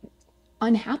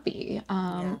 unhappy,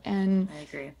 Yeah, and I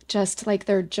agree. just like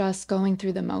they're just going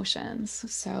through the motions.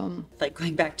 So Like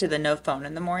going back to the no phone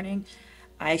in the morning,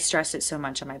 I stress it so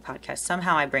much on my podcast.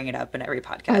 Somehow I bring it up in every I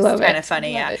podcast. It's love kind of it. I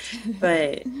funny, love yeah. it.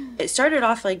 But it started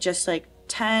off like just like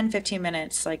 10, 15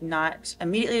 minutes, like not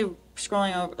immediately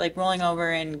scrolling over, like rolling over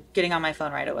and getting on my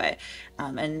phone right away.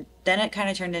 And then it kind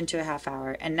of turned into a half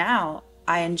hour. And now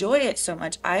I enjoy it so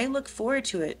much. I look forward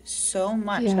to it so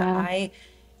much that Yeah. I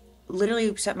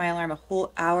literally set my alarm a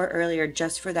whole hour earlier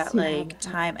just for that See, I love like that.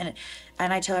 time.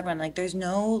 And I tell everyone like there's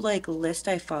no like list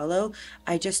I follow.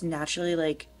 I just naturally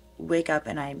like wake up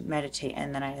and I meditate,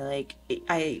 and then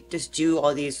I just do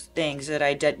all these things that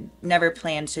I did never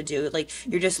planned to do. Like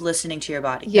you're just listening to your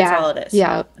body. That's Yeah. all it is.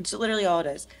 Yeah. It's literally all it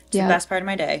is. It's the Yeah. best part of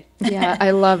my day. Yeah.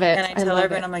 I love And it. I I tell love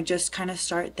everyone, it. I'm like, just kind of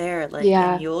start there, like, and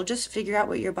Yeah. you'll just figure out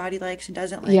what your body likes and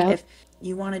doesn't like. Yep. If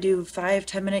you want to do 5,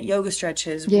 10 minute yoga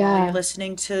stretches while you're Yeah.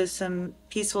 listening to some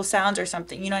peaceful sounds or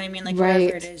something, you know what I mean? Like, whatever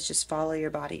it Right. is, just follow your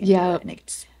body and do Yeah. it. And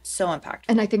it's so And I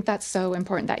impactful. think that's so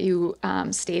important that you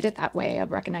state it that way,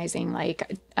 of recognizing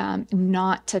like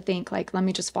not to think like, let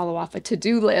me just follow off a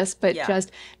to-do list, but Yeah.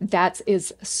 just that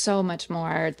is so much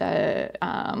more the,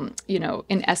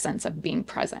 in essence of being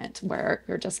present, where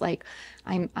you're just like,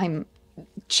 I'm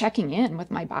checking in with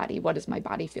my body. What does my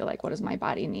body feel like? What does my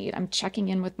body need? I'm checking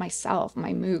in with myself,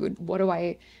 my mood. What do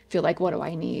I feel like? What do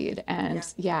I need? And Yeah.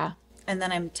 yeah, And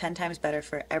then I'm 10 times better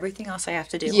for everything else I have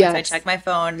to do once I check yes, my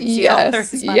phone and see all the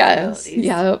yes, yes, responsibilities.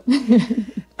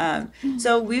 yep.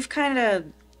 So we've kind of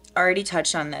already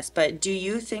touched on this, but do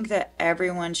you think that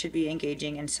everyone should be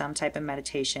engaging in some type of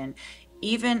meditation,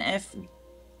 even if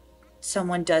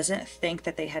someone doesn't think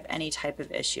that they have any type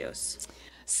of issues?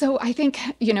 So I think,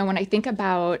 when I think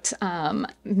about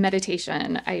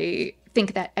meditation, I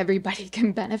think that everybody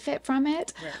can benefit from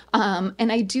it. Right.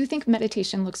 And I do think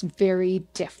meditation looks very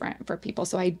different for people.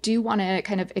 So I do want to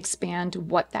kind of expand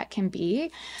what that can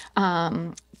be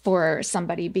for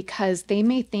somebody, because they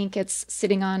may think it's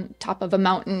sitting on top of a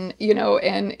mountain,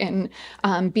 and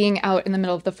being out in the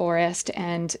middle of the forest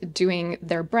and doing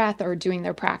their breath or doing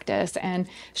their practice. And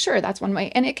sure, that's one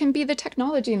way. And it can be the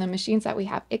technology and the machines that we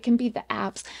have. It can be the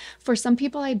apps. For some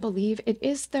people, I believe it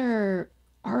is their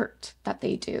art that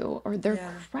they do, or their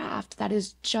Yeah. craft, that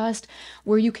is just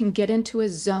where you can get into a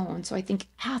zone. So I think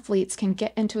athletes can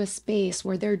get into a space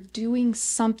where they're doing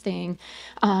something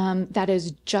that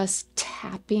is just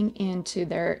tapping into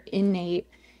their innate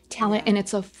talent, Yeah. and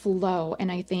it's a flow.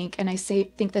 And I think, and I say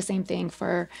think the same thing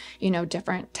for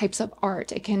different types of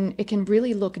art. It can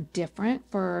really look different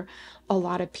for a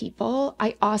lot of people.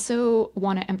 I also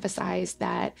want to emphasize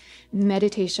that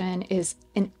meditation is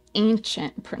an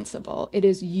ancient principle. It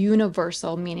is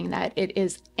universal, meaning that it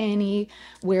is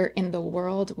anywhere in the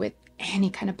world with any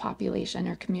kind of population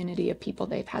or community of people.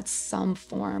 They've had some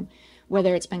form,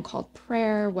 whether it's been called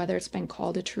prayer, whether it's been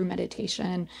called a true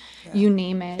meditation, Yeah. you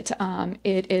name it.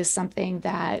 It is something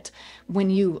that when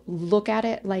you look at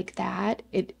it like that,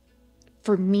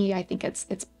 for me, I think it's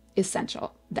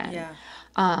essential then. Yeah.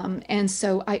 And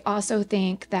so I also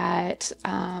think that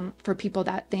for people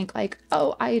that think like,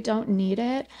 oh, I don't need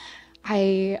it,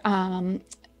 I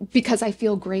because I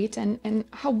feel great, and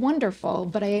how wonderful.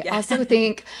 But I Yeah. also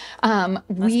think Must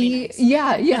be we, nice.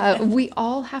 yeah, yeah, we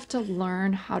all have to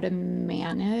learn how to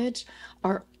manage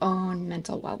our own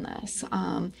mental wellness.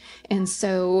 And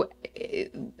so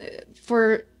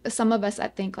for some of us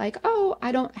that think like, oh,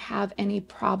 I don't have any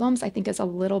problems, I think is a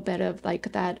little bit of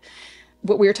like that,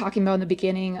 what we were talking about in the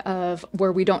beginning, of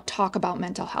where we don't talk about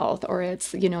mental health, or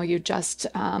it's, you just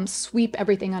sweep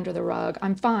everything under the rug.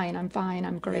 I'm fine, I'm fine,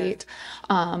 I'm Yeah. great.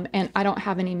 And I don't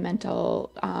have any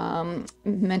mental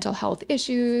health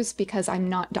issues because I'm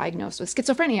not diagnosed with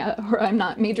schizophrenia, or I'm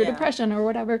not major Yeah. depression or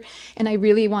whatever. And I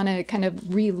really want to kind of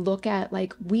relook at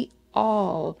like, we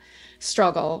all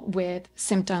struggle with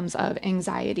symptoms of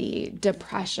anxiety,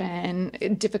 depression,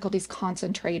 difficulties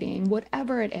concentrating,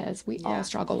 whatever it is, we all Yeah.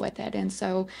 struggle with it. And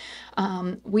so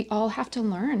we all have to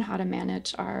learn how to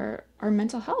manage our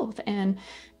mental health. And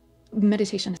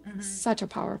meditation is Hmm. such a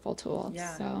powerful tool.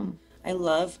 Yeah. So, I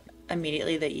love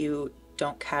immediately that you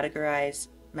don't categorize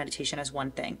meditation as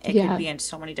one thing. It could yeah, be in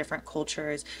so many different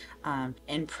cultures,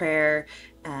 in prayer,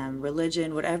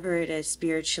 religion, whatever it is,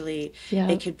 spiritually. yeah,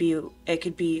 It could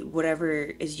be whatever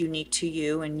is unique to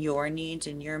you and your needs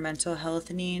and your mental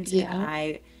health needs. And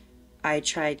yeah. I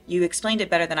tried. You explained it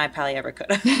better than I probably ever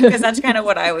could have, because that's kind of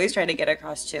what I always try to get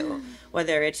across too.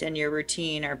 Whether it's in your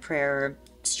routine or prayer or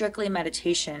strictly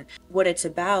meditation, what it's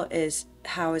about is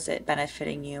how is it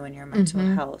benefiting you and your mental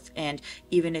Hmm. health? And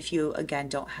even if you, again,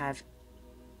 don't have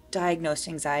diagnosed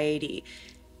anxiety,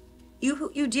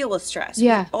 you deal with stress. We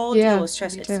Yeah, all deal yeah, with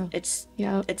stress. we it's do. it's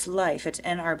Yep. it's life. It's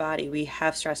in our body. We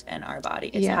have stress in our body.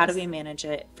 It's how do Yes. we manage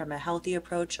it from a healthy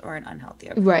approach or an unhealthy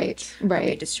approach? Right, Are we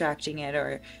right. distracting it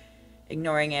or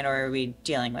ignoring it, or are we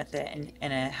dealing with it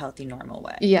in a healthy, normal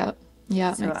way? Yep,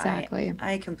 yep, So exactly.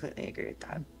 I completely agree with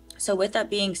that. So with that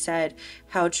being said,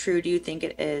 how true do you think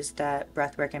it is that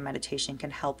breathwork and meditation can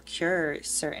help cure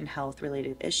certain health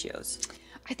related issues?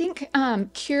 I think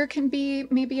cure can be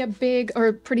maybe a big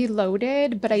or pretty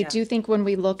loaded, but I Yeah. do think when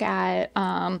we look at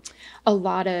a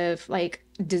lot of like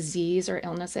disease or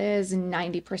illnesses,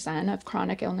 90% of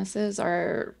chronic illnesses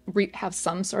have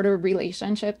some sort of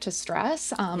relationship to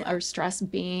stress, Yeah. or stress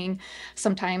being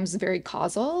sometimes very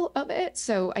causal of it.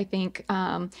 So I think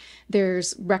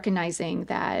there's recognizing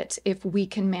that if we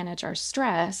can manage our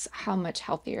stress, how much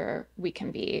healthier we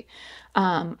can be.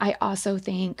 I also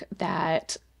think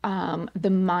that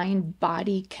the mind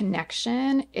body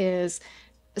connection is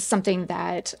something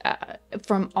that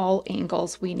from all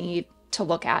angles we need to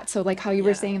look at. So like how you were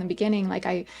Yeah. saying in the beginning,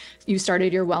 you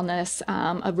started your wellness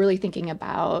of really thinking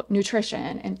about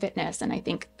nutrition and fitness, and I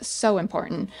think so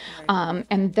important. Right.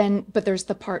 And then, but there's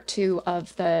the part too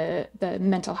of the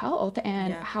mental health and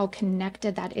Yeah. how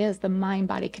connected that is. The mind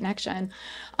body connection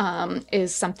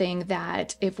is something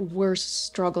that if we're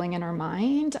struggling in our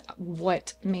mind,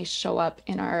 what may show up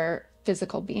in our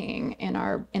physical being in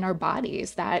our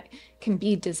bodies that can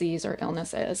be disease or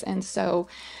illnesses. And so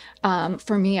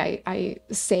for me, I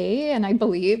say and I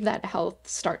believe that health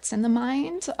starts in the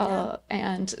mind. Yeah.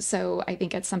 And so I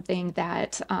think it's something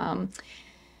that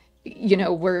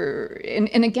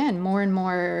and again, more and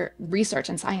more research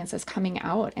and science is coming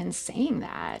out and saying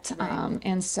that. Right.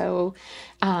 And so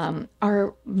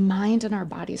our mind and our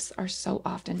bodies are so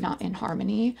often not in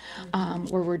harmony, Mm-hmm.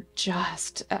 where we're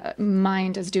just,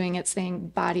 mind is doing its thing,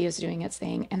 body is doing its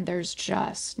thing, and there's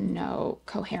just no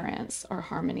coherence or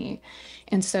harmony.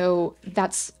 And so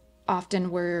that's often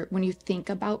where when you think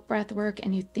about breath work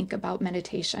and you think about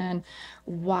meditation,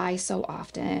 why so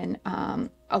often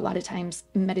a lot of times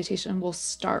meditation will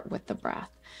start with the breath,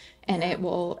 and Yeah. it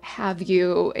will have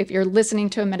you, if you're listening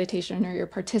to a meditation or you're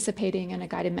participating in a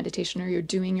guided meditation or you're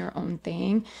doing your own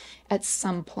thing, at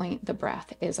some point the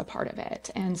breath is a part of it.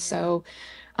 And Yeah. so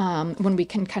when we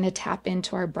can kind of tap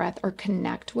into our breath or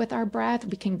connect with our breath,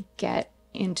 we can get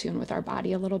in tune with our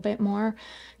body a little bit more.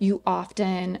 You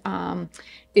often,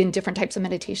 in different types of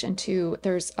meditation too,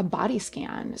 there's a body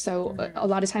scan. So Mm-hmm. a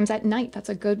lot of times at night, that's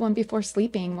a good one before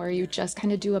sleeping, where you Yeah. just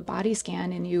kind of do a body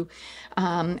scan and you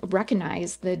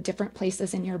recognize the different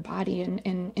places in your body and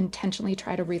intentionally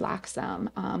try to relax them.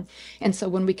 And so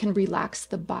when we can relax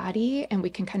the body and we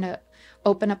can kind of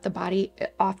open up the body,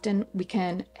 often we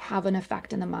can have an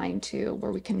effect in the mind too,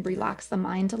 where we can Yeah. relax the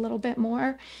mind a little bit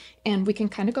more and we can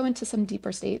kind of go into some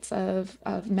deeper states of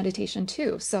meditation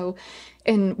too. So,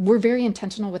 and we're very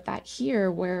intentional with that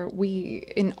here, where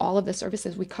in all of the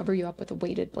services, we cover you up with a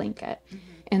weighted blanket. Mm-hmm.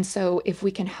 And so, if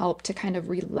we can help to kind of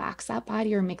relax that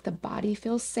body or make the body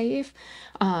feel safe,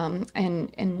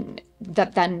 and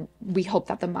that then we hope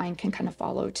that the mind can kind of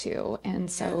follow too. And Yeah.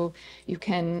 so, you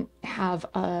can have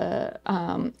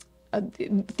a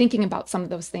thinking about some of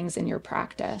those things in your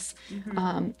practice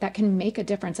Mm-hmm. that can make a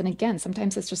difference. And again,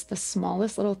 sometimes it's just the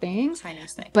smallest little thing,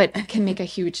 Tiniest thing. but can make a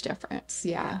huge difference.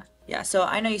 Yeah. Yeah. Yeah. So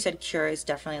I know you said cure is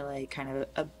definitely like kind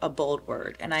of a bold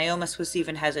word. And I almost was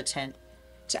even hesitant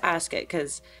to ask it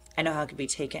because I know how it could be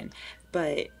taken.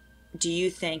 But do you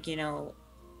think,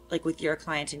 like with your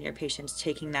clients and your patients,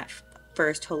 taking that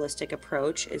first holistic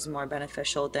approach is more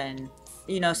beneficial than,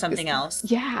 something else?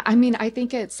 Yeah, I mean, I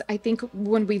think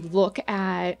when we look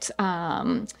at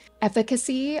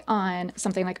efficacy on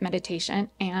something like meditation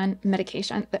and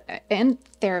medication and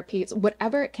therapies,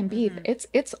 whatever it can be, Mm-hmm.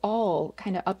 it's all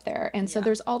kind of up there. And so Yeah.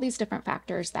 there's all these different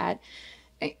factors that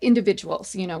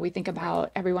individuals, we think Right.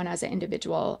 about everyone as an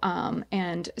individual.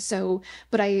 And so,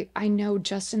 but I know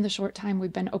just in the short time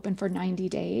we've been open for 90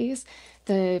 days,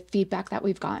 the feedback that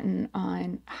we've gotten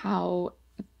on how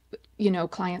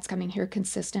clients coming here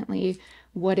consistently,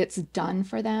 what it's done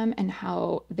for them and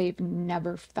how they've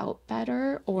never felt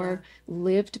better Yeah. or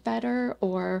lived better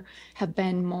or have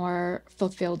been more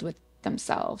fulfilled with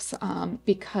themselves,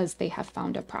 because they have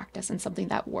found a practice and something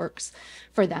that works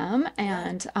for them.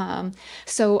 Yeah. And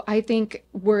so I think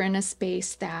we're in a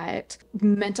space that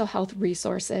mental health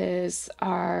resources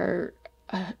are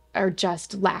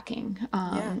just lacking.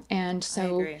 Yeah. And I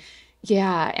so agree.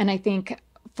 yeah, and I think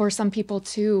for some people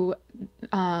too,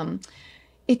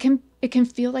 it can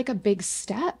feel like a big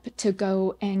step to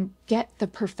go and get the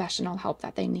professional help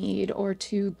that they need, or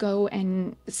to go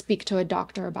and speak to a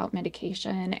doctor about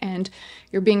medication, and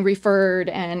you're being referred,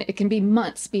 and it can be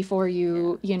months before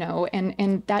Yeah.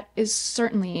 and that is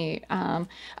certainly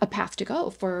a path to go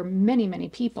for many, many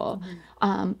people.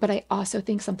 Hmm. But I also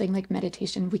think something like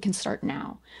meditation, we can start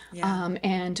now. Yeah.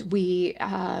 And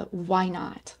why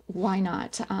not? Why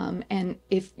not? And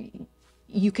if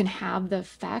you can have the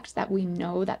effect that we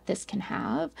know that this can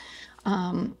have,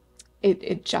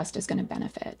 it just is going to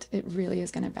benefit. It really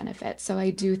is going to benefit. So I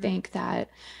do Hmm. think that,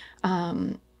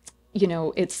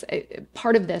 it's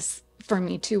part of this for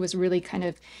me too was really kind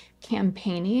of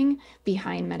campaigning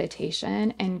behind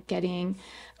meditation and getting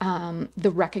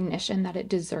the recognition that it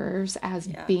deserves as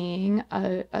Yeah. being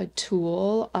a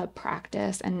tool, a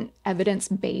practice, and evidence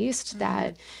based Hmm.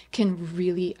 that can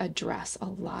really address a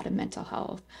lot of mental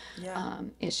health Yeah.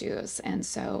 issues. And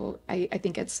so I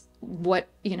think it's what,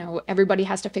 everybody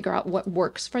has to figure out what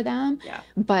works for them, Yeah.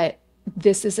 but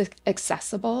this is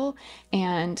accessible,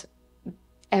 and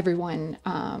everyone,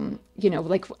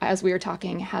 like as we were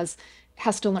talking, has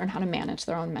to learn how to manage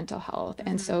their own mental health.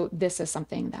 And Hmm. so this is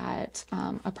something that,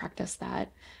 a practice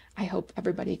that I hope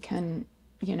everybody can,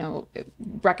 you know,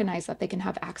 recognize that they can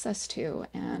have access to,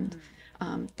 and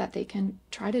Hmm. that they can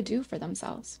try to do for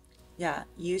themselves. Yeah.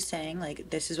 You saying like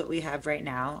this is what we have right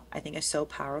now, I think is so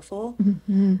powerful.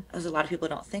 Hmm. As a lot of people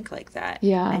don't think like that. I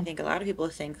Yeah. think a lot of people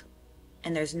think,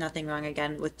 and there's nothing wrong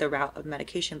again with the route of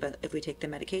medication, but if we take the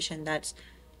medication, that's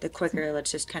the quicker,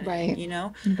 let's just kind of, Right.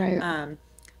 Right.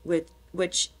 with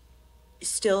which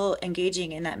still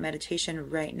engaging in that meditation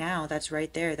right now, that's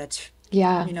right there, that's,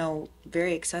 Yeah.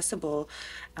 very accessible,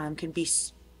 can be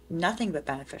nothing but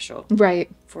beneficial Right.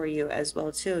 for you as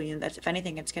well too. That's, if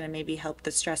anything, it's going to maybe help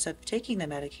the stress of taking the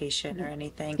medication or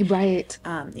anything. Right.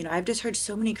 I've just heard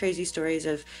so many crazy stories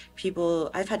of people.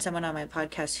 I've had someone on my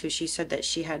podcast who she said that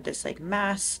she had this like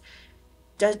mass,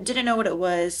 didn't know what it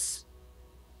was,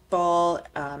 ball,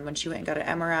 when she went and got an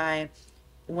MRI,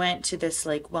 went to this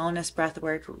like wellness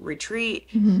breathwork retreat,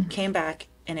 Hmm. came back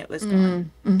and it was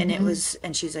gone. And it Mm-hmm. was,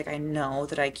 and she's like, I know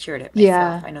that I cured it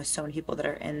myself. Yeah. I know so many people that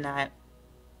are in that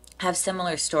have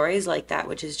similar stories like that,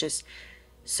 which is just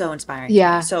so inspiring to me,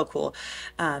 Yeah. so cool.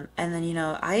 And then,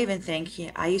 I even think,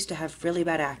 I used to have really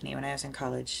bad acne when I was in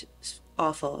college. It's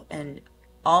awful. And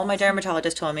all my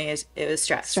dermatologist told me is it was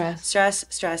stress, Stress. stress,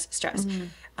 stress, stress. Hmm.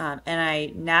 And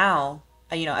I now,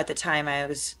 at the time I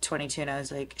was 22 and I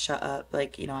was like, shut up,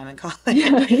 like, I'm in college,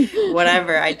 Yeah.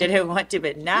 whatever. I didn't want to,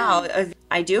 but now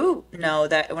I do know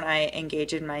that when I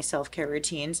engage in my self-care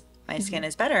routines, my skin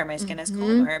is better, my skin is Hmm.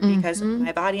 calmer because Hmm.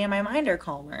 my body and my mind are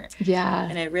calmer. Yeah.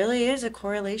 And it really is a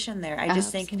correlation there. I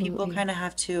just think people Absolutely. kind of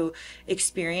have to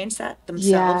experience that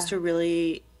themselves Yeah. to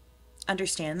really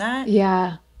understand that.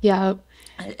 Yeah. Yeah.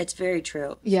 It's very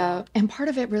true. Yeah. So, And part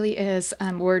of it really is,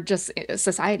 we're just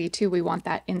society too. We want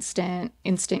that instant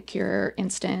cure,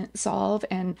 instant solve,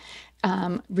 and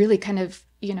really kind of,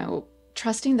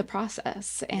 trusting the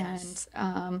process, yes.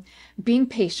 and being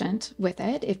patient with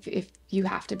it if you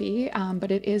have to be. But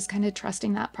it is kind of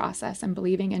trusting that process and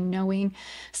believing and knowing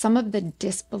some of the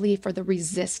disbelief or the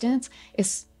resistance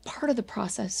is part of the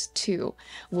process too,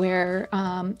 where,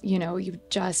 you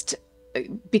just,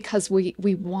 because we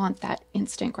want that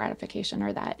instant gratification,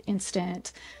 or that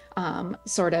instant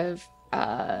sort of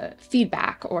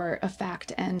feedback or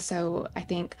effect. And so I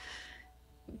think,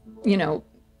 you know,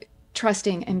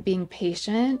 trusting and being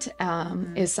patient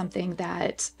Hmm. is something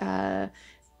that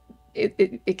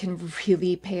it can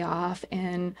really pay off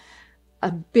in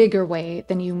a bigger way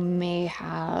than you may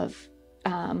have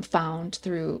found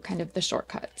through kind of the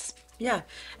shortcuts. Yeah.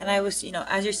 And I was,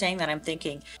 as you're saying that, I'm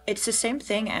thinking it's the same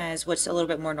thing as what's a little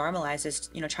bit more normalized is,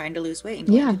 trying to lose weight and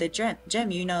going to Yeah, the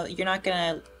gym. You're not going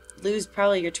to lose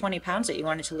probably your 20 pounds that you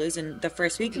wanted to lose in the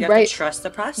first week. You have to right. trust the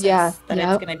Yeah, process that it's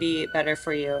yep, going to be better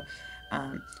for you.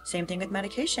 Same thing with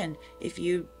medication. If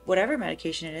you, whatever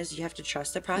medication it is, you have to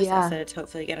trust the process yeah, that it's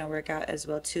hopefully going to work out as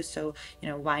well too. So,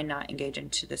 why not engage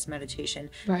into this meditation?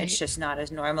 It's right. just not as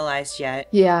normalized yet.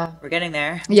 Yeah, We're getting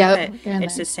there, yep, but getting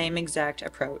it's the there. same exact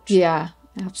approach. Yeah,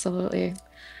 absolutely.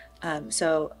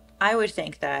 So I would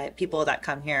think that people that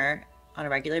come here on a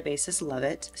regular basis love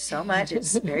it so much.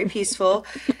 It's very peaceful.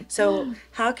 So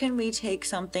how can we take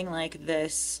something like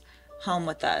this home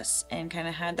with us and kind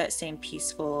of have that same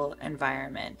peaceful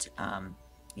environment?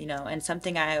 And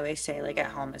something I always say like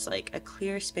at home is like a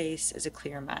clear space is a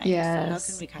clear mind. So how can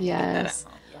Yes, we kind of get that at yes.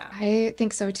 home? Yeah. I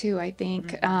think so too. I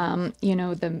think, Hmm.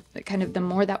 the kind of the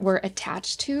more that we're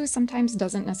attached to sometimes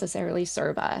doesn't necessarily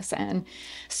serve us. And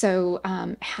so,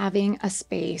 having a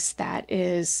space that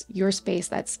is your space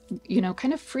that's,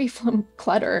 kind of free from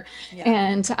clutter Yeah.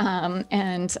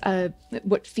 and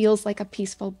what feels like a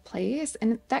peaceful place.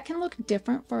 And that can look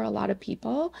different for a lot of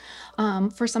people.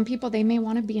 For some people, they may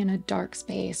want to be in a dark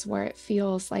space where it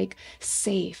feels like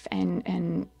safe and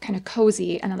kind of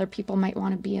cozy, and other people might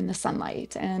want to be in the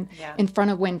sunlight and Yeah. in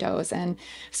front of windows. And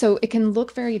so it can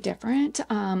look very different.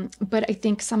 But I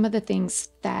think some of the things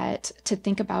that to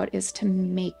think about is to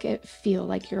make it feel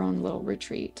like your own little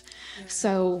retreat. Yeah.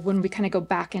 So when we kind of go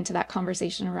back into that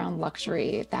conversation around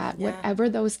luxury, that Yeah. whatever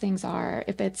those things are,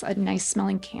 if it's a nice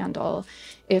smelling candle,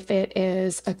 if it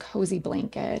is a cozy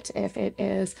blanket, if it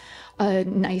is a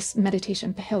nice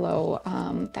meditation pillow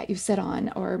that you sit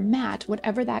on, or mat,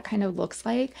 whatever that kind of looks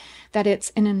like, that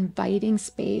it's an inviting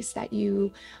space that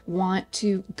you want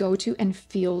to go to and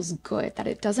feels good, that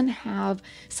it doesn't have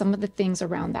some of the things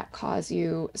around that cause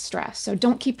you stress. So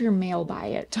don't keep your mail by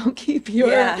it. Don't keep your,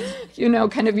 Yeah.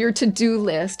 kind of your to-do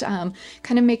list.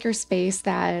 Kind of make your space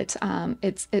that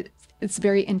it's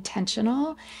very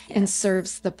intentional and Yes.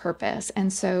 serves the purpose.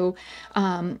 And so,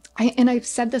 I've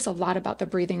said this a lot about the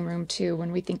breathing room too,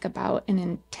 when we think about an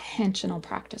intentional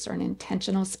practice or an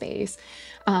intentional space.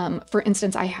 For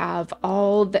instance, I have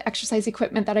all the exercise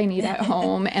equipment that I need at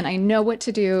home and I know what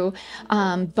to do.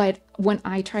 But when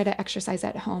I try to exercise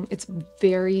at home, it's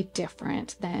very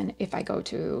different than if I go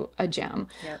to a gym.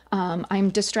 Yep. I'm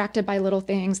distracted by little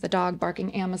things, the dog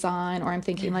barking Amazon, or I'm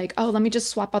thinking like, oh, let me just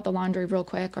swap out the laundry real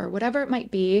quick, or whatever it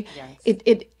might be.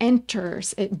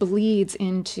 Yes. It bleeds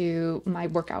into my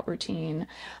workout routine.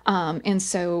 And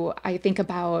so I think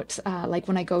about like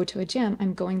when I go to a gym,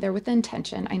 I'm going there with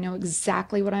intention. I know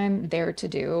exactly what I'm there to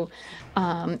do.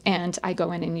 And I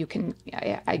go in and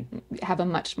I have a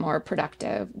much more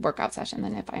productive workout session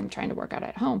than if I'm trying to work out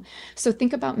at home. So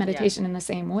think about Yeah. meditation in the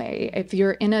same way. If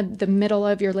you're in the middle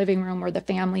of your living room where the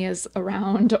family is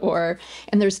around,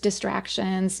 and there's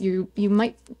distractions, you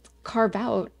might carve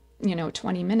out,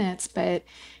 20 minutes, but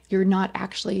you're not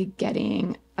actually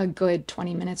getting a good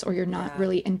 20 minutes, or you're not Yeah.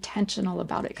 really intentional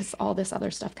about it because all this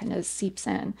other stuff kind of seeps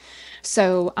in.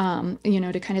 So,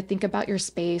 to kind of think about your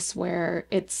space where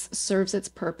it serves its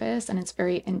purpose and it's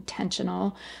very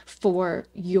intentional for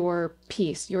your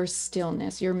peace, your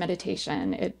stillness, your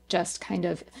meditation. It just kind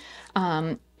of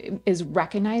is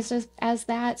recognized as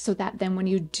that, so that then when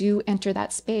you do enter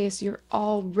that space, you're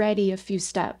already a few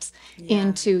steps Yeah.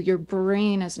 into your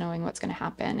brain is knowing what's going to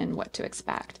happen and what to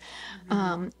expect.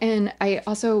 Hmm. And I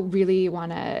also really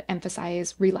want to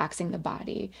emphasize relaxing the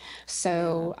body. Yeah.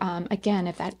 So, again,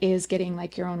 if that is getting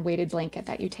like your own weighted blanket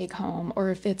that you take home, or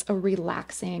if it's a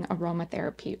relaxing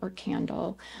aromatherapy or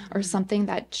candle or Hmm. something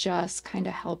that just kind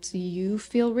of helps you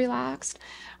feel relaxed,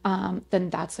 then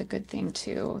that's a good thing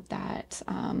too. That,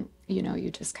 you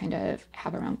just kind of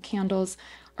have around candles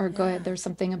are good. Yeah. There's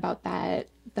something about that,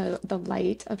 the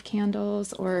light of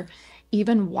candles, or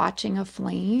even watching a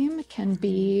flame can Hmm.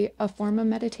 be a form of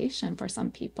meditation for some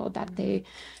people, that Hmm. they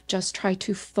just try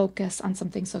to focus on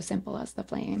something so simple as the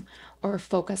flame, or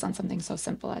focus on something so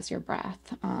simple as your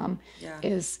breath, Yeah.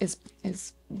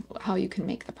 is how you can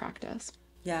make the practice.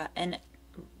 Yeah. And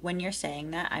when you're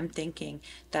saying that, I'm thinking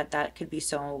that that could be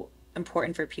so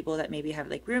important for people that maybe have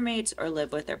like roommates or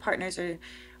live with their partners or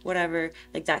whatever.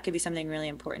 Like that could be something really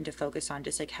important to focus on,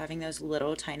 just like having those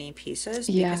little tiny pieces,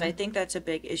 because I Yeah. think that's a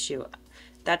big issue.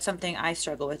 That's something I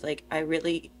struggle with. Like, I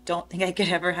really don't think I could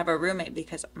ever have a roommate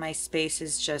because my space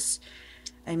is just,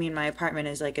 I mean, my apartment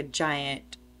is like a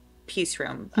giant peace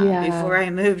room. Before Yeah. I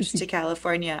moved to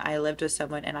California, I lived with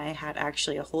someone and I had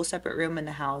actually a whole separate room in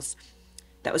the house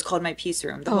that was called my peace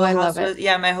room. The Oh, whole I love house it. was,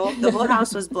 yeah, the whole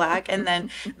house was black, and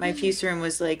then my peace room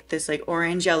was like this like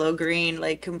orange, yellow, green,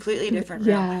 like completely different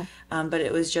room. Yeah. But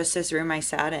it was just this room I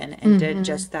sat in and did Hmm.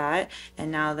 just that.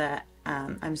 And now that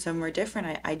I'm somewhere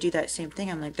different, I do that same thing.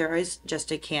 I'm like, there is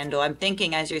just a candle. I'm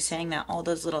thinking as you're saying that, all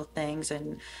those little things,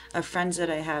 and of friends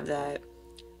that I have that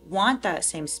want that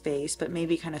same space, but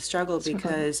maybe kind of struggle Struggle.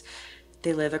 because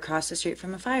they live across the street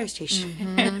from a fire station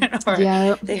Hmm. or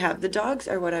Yeah. they have the dogs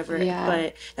or whatever. Yeah.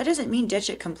 But that doesn't mean ditch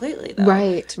it completely though,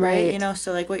 Right. right? Right.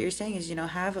 So like what you're saying is,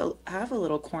 have a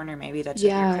little corner maybe that's of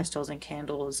your Yeah. crystals and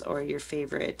candles or your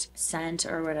favorite scent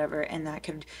or whatever, and that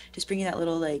could just bring you that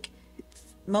little like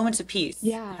moments of peace,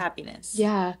 Yeah. happiness.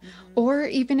 Yeah. Hmm. Or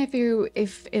even if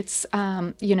it's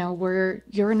where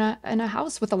you're in a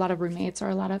house with a lot of roommates or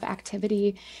a lot of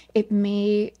activity, it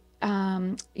may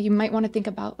you might want to think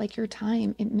about like your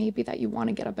time. It may be that you want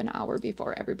to get up an hour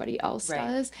before everybody else Right.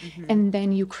 does, Hmm. and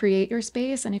then you create your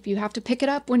space. And if you have to pick it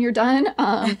up when you're done,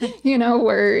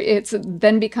 where it's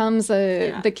then becomes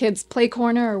Yeah. the kids' play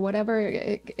corner or whatever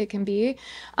it can be.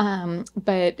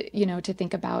 But to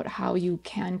think about how you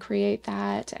can create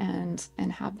that and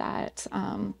have that.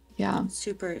 Yeah.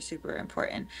 Super, super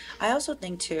important. I also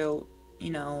think too,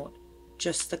 you know,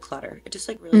 just the clutter. Just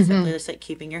like really simply, Hmm. just like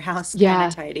keeping your house kind of Yeah.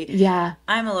 tidy. Yeah.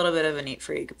 I'm a little bit of a neat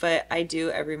freak, but I do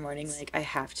every morning, like I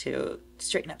have to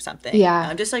straighten up something.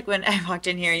 Yeah. Just like when I walked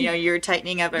in here, you're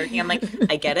tightening up everything. I'm like,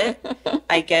 I get it.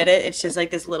 I get it. It's just like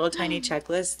this little tiny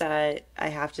checklist that I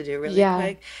have to do really Yeah.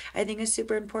 quick. I think is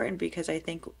super important because I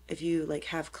think if you like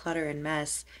have clutter and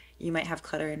mess, you might have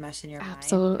clutter and mess in your mind.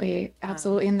 Absolutely, Um,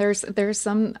 absolutely. And there's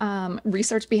some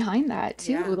research behind that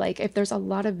too. yeah. Like if there's a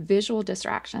lot of visual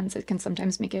distractions, it can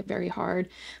sometimes make it very hard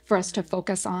for us to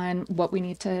focus on what we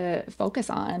need to focus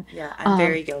on. Yeah, I'm Um,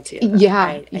 very guilty of that. yeah,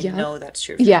 I yep. know that's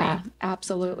true for Yeah, me.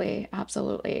 absolutely,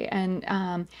 absolutely. And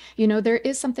there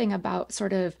is something about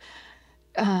sort of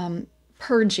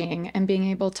purging and being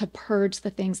able to purge the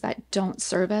things that don't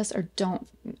serve us or don't,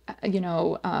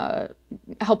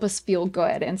 help us feel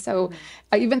good. And so Mhm.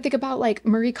 I even think about like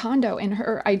Marie Kondo and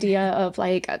her idea of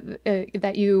like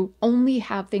that you only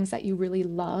have things that you really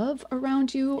love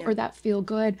around you Yeah, or that feel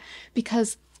good,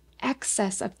 because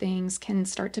excess of things can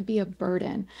start to be a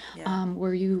burden, yeah,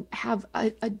 where you have a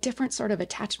different sort of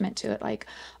attachment to it. Like,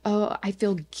 oh, I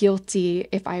feel guilty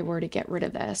if I were to get rid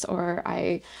of this, or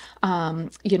I,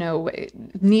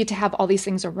 need to have all these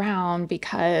things around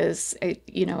because,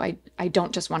 I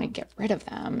don't just want to get rid of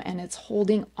them. And it's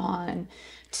holding on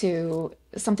to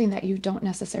something that you don't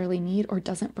necessarily need or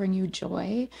doesn't bring you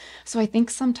joy. So I think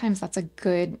sometimes that's a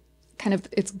good kind of,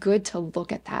 it's good to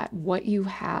look at that, what you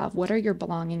have, what are your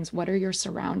belongings, what are your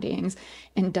surroundings,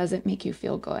 and does it make you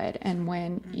feel good? And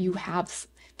when you mhm, have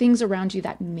things around you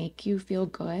that make you feel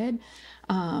good,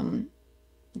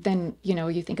 then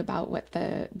you think about what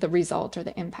the result or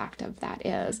the impact of that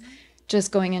is. mhm.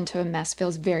 Just going into a mess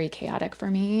feels very chaotic for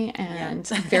me Yeah. and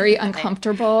very I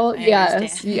uncomfortable. I Yes,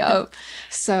 understand. yep.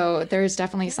 So there's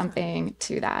definitely Yeah. something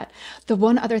to that. The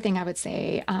one other thing I would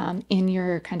say, in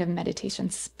your kind of meditation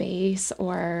space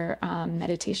or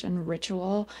meditation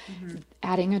ritual, Hmm.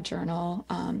 adding a journal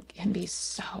can be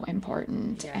so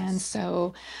important. And Yes.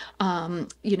 so,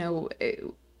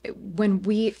 when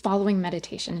we following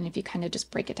meditation, and if you kind of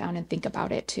just break it down and think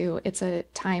about it too, it's a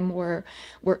time where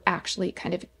we're actually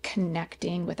kind of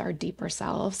connecting with our deeper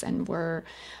selves, and we're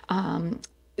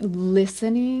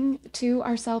listening to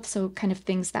ourselves. So kind of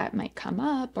things that might come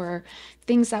up, or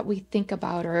things that we think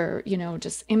about, or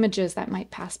just images that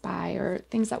might pass by, or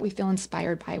things that we feel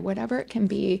inspired by, whatever it can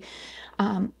be.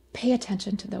 Pay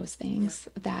attention to those Yep. things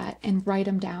that and write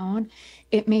them down.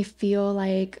 It may feel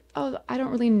like, oh, I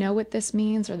don't really know what this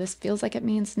means, or this feels like it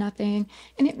means nothing.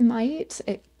 And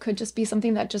it could just be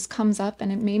something that just comes up,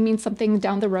 and it may mean something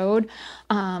down the road.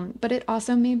 But it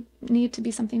also may need to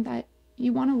be something that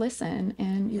you want to listen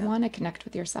and you Yep. want to connect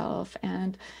with yourself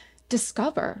and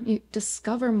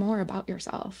discover more about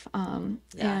yourself.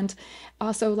 Yeah. And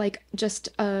also like just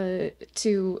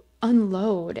to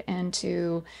unload and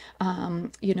to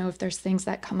if there's things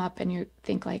that come up and you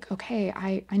think like, okay,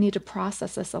 I need to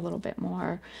process this a little bit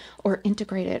more, or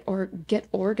integrate it, or get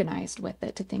organized with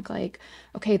it, to think like,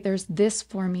 okay, there's this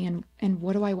for me, and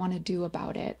what do I want to do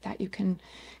about it, that you can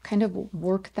kind of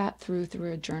work that through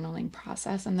a journaling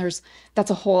process. And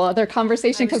that's a whole other I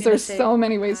conversation, was because gonna there's say so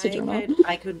many ways to journal.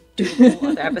 I could do a whole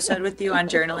other episode with you on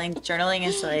journaling. Journaling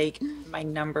is like my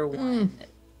number Mm, one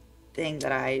thing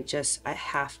that I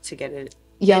have to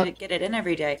yep. get it in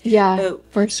every day. Yeah,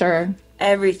 But for sure.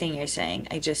 everything you're saying,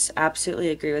 I just absolutely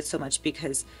agree with so much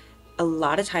because a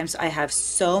lot of times I have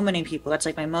so many people. That's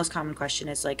like my most common question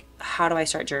is like, how do I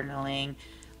start journaling?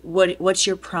 What's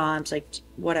your prompt? Like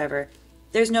whatever.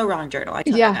 There's no wrong journal. I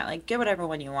tell them Yeah. that. Like get whatever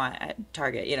one you want at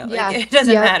Target, like Yeah. it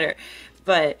doesn't Yep. matter.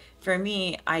 But for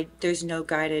me, I there's no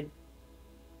guided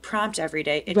prompt every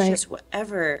day. It's Right. just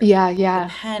whatever Yeah. the Yeah.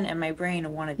 pen and my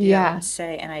brain want to do Yeah. and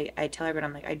say. And I tell everyone,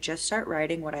 I'm like, I just start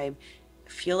writing what I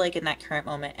feel like in that current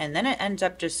moment. And then it ends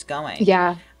up just going.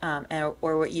 Yeah.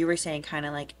 Or what you were saying, kind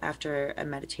of like after a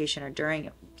meditation or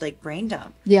during like brain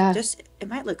dump. Yeah. Just, it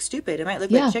might look stupid. It might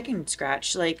look like Yeah. chicken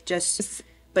scratch. Like just, S-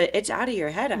 but it's out of your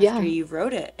head after Yeah. you've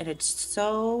wrote it. And it's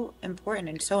so important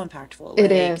and so impactful. It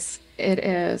Like, is. It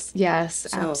is. Yes,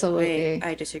 so absolutely.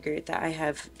 I disagree with that. I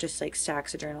have just like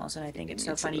stacks of journals, and I think it's Me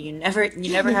so funny. too.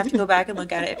 You never have to go back and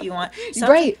look at it if you want.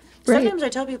 Right. Right. Sometimes I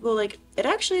tell people like it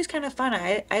actually is kind of fun.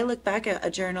 I look back at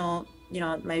a journal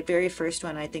my very first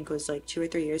one I think was like 2 or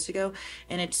 3 years ago,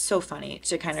 and it's so funny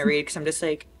to kind of read because I'm just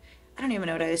like, I don't even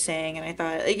know what I was saying, and I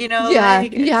thought, like, Yeah,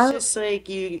 like it's yeah, just like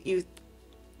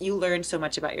you learn so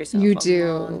much about yourself you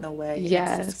along do. the way, and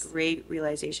it's this Yes. great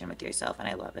realization with yourself, and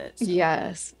I love it. So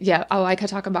Yes. Yeah. Oh, I could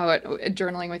talk about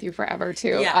journaling with you forever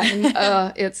too.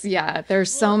 yeah. It's yeah,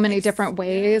 there's so Well, many it's different yeah.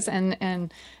 ways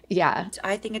and yeah.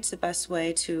 I think it's the best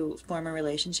way to form a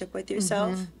relationship with Hmm.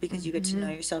 yourself because you get to know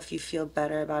Hmm. yourself. You feel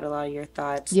better about a lot of your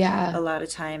thoughts. Yeah. A lot of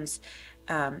times,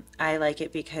 I like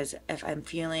it because if I'm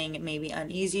feeling maybe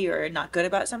uneasy or not good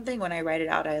about something, when I write it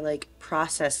out, I like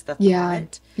process the Yeah.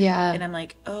 thought Yeah. and I'm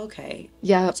like, oh, okay,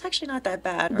 Yeah. it's actually not that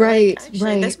bad. Or like, Right.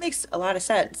 actually, this Right. makes a lot of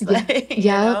sense. Yeah. Like,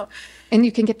 Yeah. And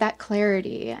you can get that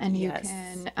clarity and you Yes.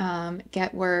 can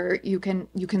get where you can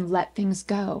let things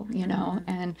go, Hmm.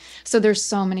 and so there's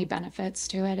so many benefits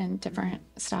to it in different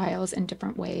styles in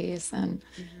different ways and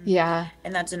Hmm. yeah.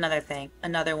 And that's another thing,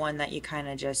 another one that you kind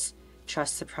of just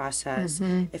trust the process.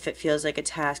 Hmm. If it feels like a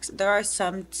task, there are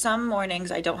some mornings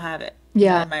I don't have it,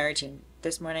 Yeah. in my routine.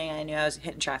 This morning I knew I was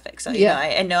hitting traffic, so Yeah.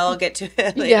 I know I'll get to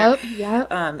it later. Yep.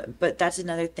 Yep. But that's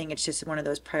another thing. It's just one of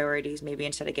those priorities. Maybe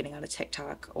instead of getting on a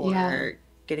TikTok Yeah. or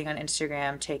getting on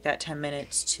Instagram, take that 10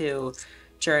 minutes to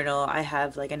journal. I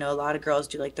know a lot of girls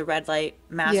do like the red light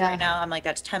math right Yeah. now. I'm like,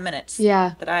 that's 10 minutes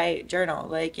Yeah. that I journal.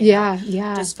 Like, Yeah.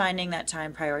 Yeah. just finding that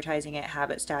time, prioritizing it,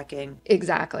 habit stacking,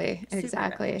 Exactly. super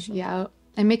Exactly. beneficial. Yeah.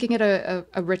 And making it a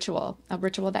ritual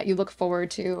that you look forward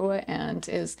to and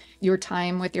is your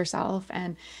time with yourself.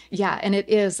 And yeah, and it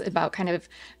is about kind of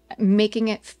making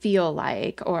it feel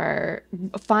like or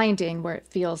finding where it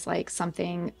feels like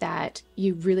something that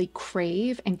you really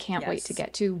crave and can't wait to Yes.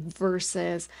 get to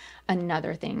versus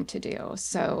another thing to do.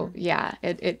 So Hmm. yeah,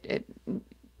 it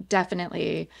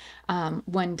definitely,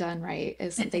 when done right,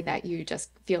 is something that you just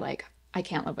feel like I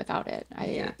can't live without it.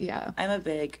 Yeah. Yeah, I'm a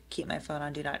big keep my phone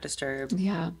on do not disturb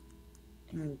yeah,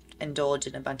 and indulge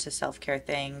in a bunch of self-care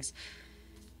things.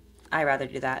 I rather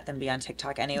do that than be on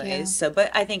TikTok anyways. yeah. So,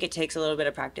 but I think it takes a little bit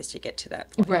of practice to get to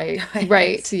that point. Right, right.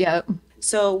 Anyways. Yeah.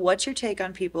 So, what's your take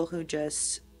on people who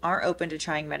just aren't open to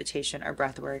trying meditation or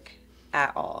breath work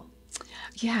at all?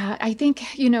 Yeah, I think,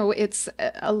 it's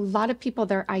a lot of people,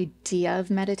 their idea of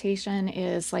meditation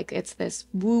is like it's this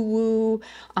woo-woo,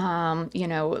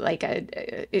 like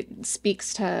it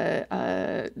speaks to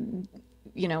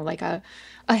like a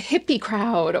hippie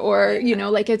crowd or Yeah.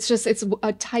 like it's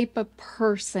a type of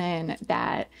person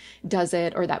that does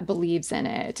it or that believes in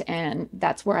it, and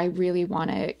that's where I really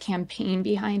want to campaign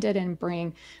behind it and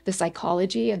bring the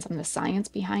psychology and some of the science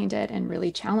behind it and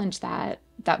really challenge that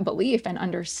belief and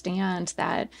understand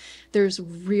that there's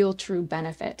real true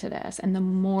benefit to this. And the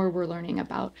more we're learning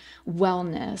about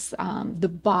wellness, the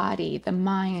body, the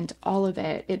mind, all of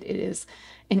it, it is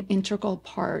an integral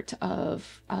part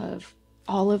of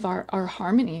all of our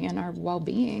harmony and our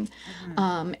well-being.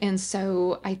 Hmm. And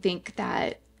so I think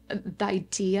that the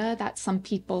idea that some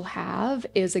people have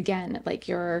is again like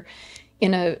you're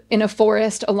in a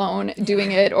forest alone Yeah.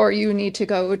 doing it, or you need to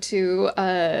go to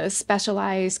a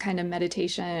specialized kind of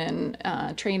meditation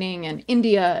training in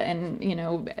India and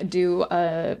do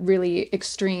a really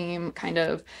extreme kind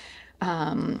of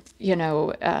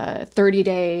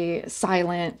 30-day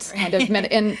silent kind of Right.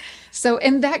 and so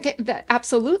and that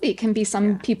absolutely can be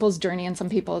some Yeah. people's journey and some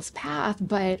people's path,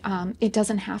 but it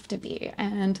doesn't have to be.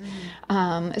 And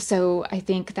Hmm. so I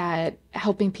think that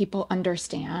helping people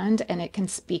understand, and it can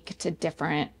speak to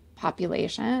different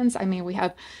populations. I mean, we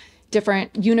have different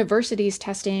universities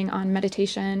testing on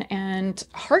meditation and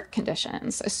heart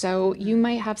conditions. So you Hmm.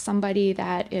 might have somebody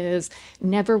that is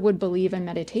never would believe in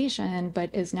meditation, but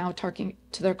is now talking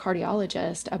to their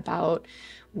cardiologist about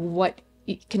what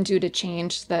it can do to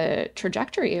change the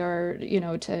trajectory or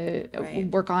to Right.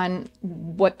 work on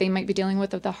what they might be dealing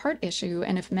with the heart issue.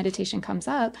 And if meditation comes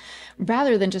up,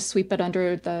 rather than just sweep it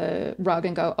under the rug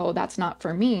and go, oh, that's not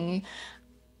for me,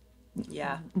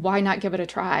 Yeah. why not give it a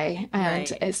try?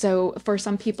 And Right. so for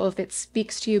some people, if it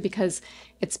speaks to you because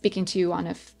it's speaking to you on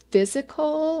a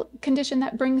physical condition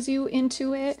that brings you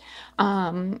into it,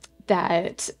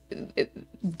 that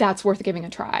that's worth giving a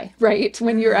try, right?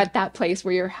 When you're Hmm. at that place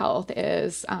where your health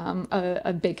is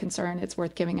a big concern, it's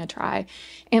worth giving a try.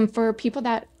 And for people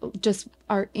that just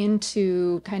are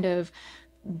into kind of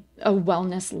a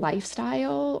wellness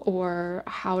lifestyle or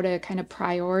how to kind of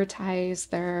prioritize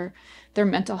their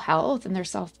mental health and their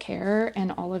self-care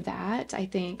and all of that, I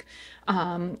think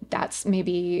That's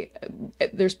maybe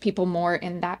there's people more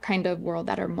in that kind of world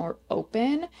that are more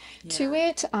open to Yeah.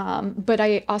 it. But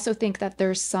I also think that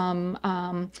there's some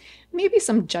maybe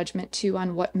some judgment too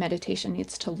on what meditation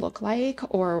needs to look like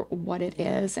or what it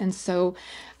Yeah. is. And so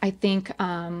I think,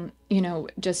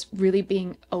 just really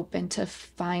being open to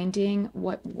finding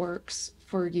what works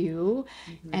for you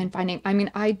Hmm. and finding, I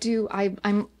mean,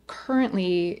 I'm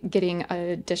currently getting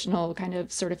additional kind of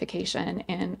certification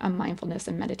in mindfulness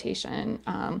and meditation.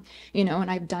 And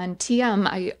I've done TM.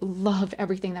 I love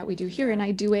everything that we do here and Yeah.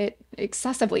 I do it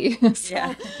excessively.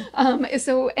 Yeah.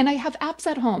 And I have apps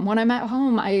at home. When I'm at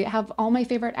home, I have all my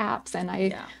favorite apps and I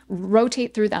Yeah.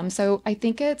 rotate through them. So I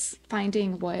think it's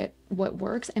finding what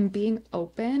works and being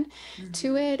open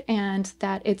to Hmm. it, and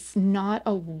that it's not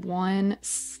a one,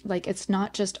 like it's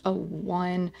not just a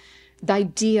one, the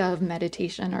idea of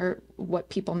meditation or what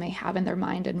people may have in their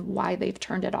mind and why they've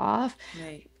turned it off.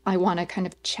 Right. I want to kind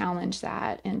of challenge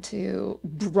that and to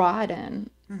broaden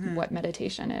Hmm. what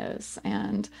meditation is,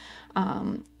 and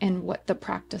what the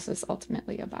practice is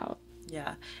ultimately about.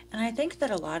 Yeah. And I think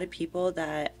that a lot of people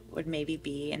that would maybe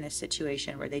be in a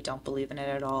situation where they don't believe in it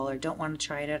at all or don't want to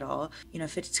try it at all,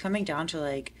 if it's coming down to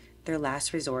like their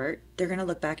last resort, they're going to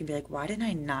look back and be like, why didn't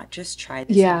I not just try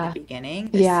this in the Yeah, beginning?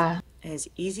 This yeah, is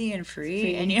easy and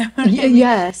free. And free. you know what I mean?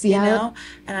 Yes, You yeah, know?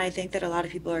 And I think that a lot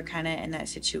of people are kind of in that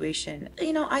situation.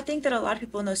 I think that a lot of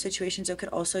people in those situations could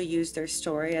also use their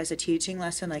story as a teaching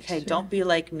lesson. Like, hey, don't sure. be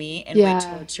like me and wait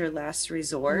till Yeah, it's your last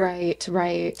resort. right,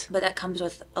 right. But that comes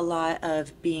with a lot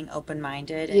of being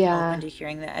open-minded and open Yeah, to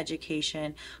hearing the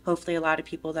education. Hopefully, a lot of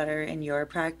people that are in your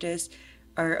practice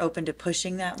are open to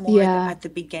pushing that more yeah, at the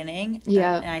beginning.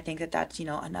 yeah, And I think that that's,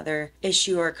 another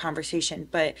issue or conversation.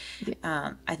 But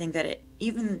yeah. I think that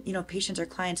even, patients or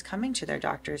clients coming to their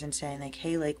doctors and saying like,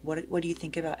 hey, like, what do you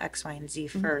think about X, Y, and Z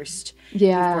first before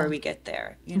Yeah. we get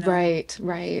there, Right,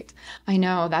 right. I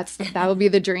know that will be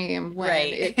the dream when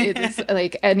Right. it is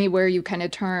like anywhere you kind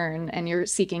of turn and you're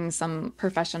seeking some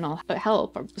professional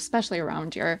help, especially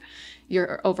around your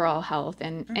overall health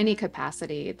in any Hmm.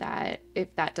 capacity, that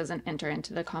if that doesn't enter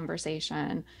into the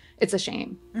conversation, it's a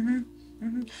shame. Hmm.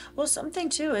 Hmm. Well, something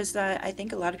too is that I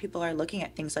think a lot of people are looking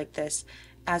at things like this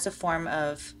as a form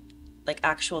of like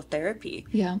actual therapy.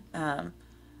 Yeah. Um,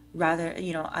 Rather,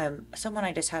 someone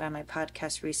I just had on my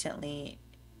podcast recently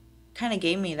kind of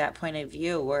gave me that point of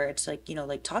view where it's like,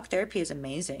 like talk therapy is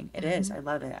amazing. It is. Hmm. I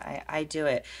love it. I do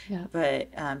it. Yeah. But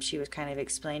she was kind of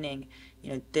explaining,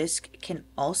 this can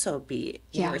also be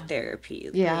your Yeah. therapy.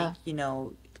 Like, Yeah.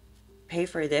 pay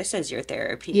for this as your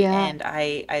therapy. Yeah. And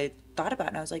I thought about it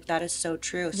and I was like, that is so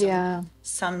true. Yeah.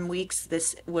 Some weeks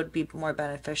this would be more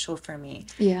beneficial for me.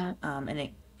 Yeah. And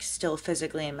it still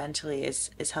physically and mentally is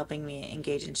helping me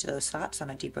engage into those thoughts on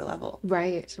a deeper level.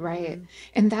 Right, right.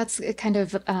 And that's kind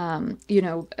of,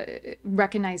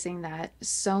 recognizing that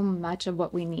so much of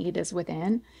what we need is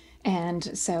within.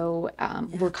 And so Yeah.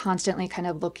 we're constantly kind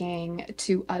of looking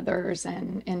to others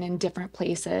and in different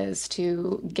places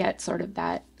to get sort of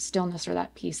that stillness or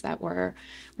that peace that we're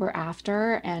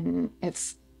after. And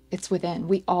it's within.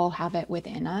 We all have it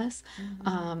within us.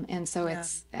 Hmm. And so Yeah.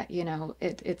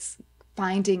 it's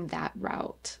finding that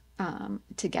route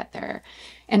to get there.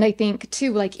 And I think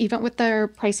too, like even with their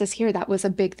prices here, that was a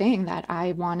big thing that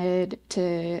I wanted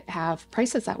to have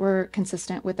prices that were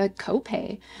consistent with a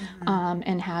copay, Hmm.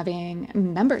 and having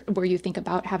where you think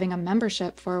about having a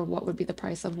membership for what would be the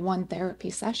price of one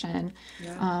therapy session,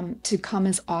 Yeah. to come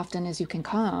as often as you can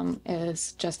come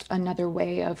is just another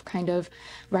way of kind of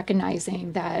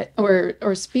recognizing that,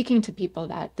 or speaking to people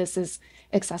that this is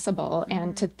accessible,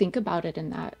 and Hmm. to think about it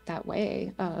in that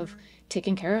way of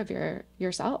taking care of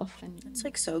yourself. And It's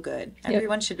like so good. yeah.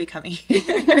 Everyone should be coming here.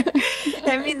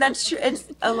 I mean, that's true. It's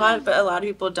a lot, but a lot of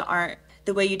people aren't.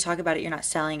 The way you talk about it, you're not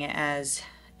selling it as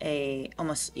you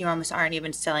almost aren't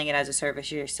even selling it as a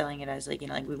service. You're selling it as like,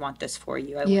 like we want this for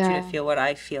you. I want you to Yeah. feel what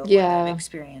I feel, what I've Yeah.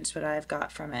 experienced, what I've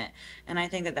got from it. And I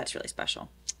think that that's really special.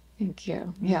 Thank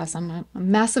you. Yes, I'm a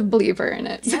massive believer in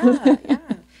it. Yeah, yeah.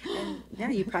 And yeah,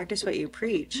 you practice what you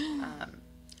preach.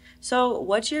 So,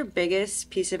 what's your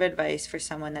biggest piece of advice for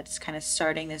someone that's kind of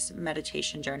starting this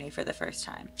meditation journey for the first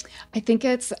time? I think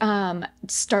it's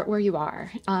start where you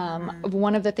are. Hmm.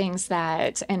 One of the things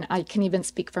that, and I can even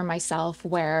speak for myself,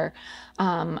 where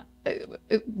um,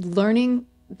 learning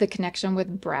the connection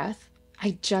with breath,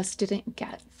 I just didn't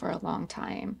get for a long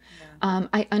time. Yeah.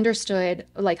 I understood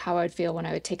like how I would feel when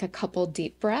I would take a couple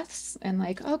deep breaths and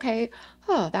like, okay,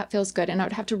 oh, that feels good. And I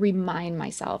would have to remind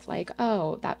myself like,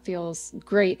 oh, that feels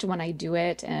great when I do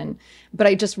it. But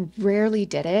I just rarely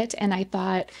did it. And I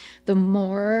thought the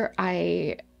more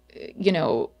I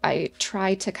I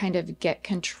try to kind of get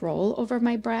control over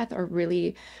my breath or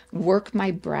really work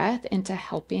my breath into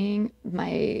helping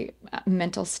my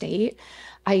mental state,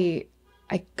 I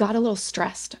I got a little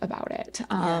stressed about it.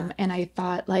 Yeah. And I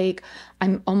thought like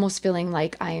I'm almost feeling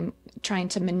like I'm trying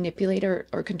to manipulate or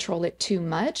control it too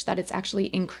much, that it's actually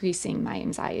increasing my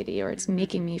anxiety or it's Hmm.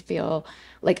 making me feel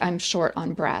like I'm short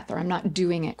on breath or I'm not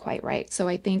doing it quite right. So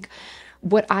I think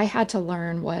what I had to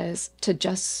learn was to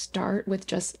just start with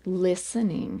just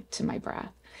listening to my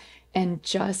breath and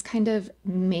just kind of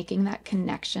making that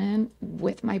connection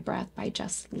with my breath by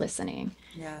just listening.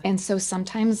 Yeah. And so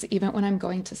sometimes, even when I'm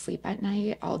going to sleep at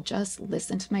night, I'll just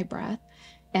listen to my breath.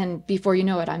 And before you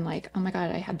know it, I'm like, oh my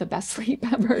God, I had the best sleep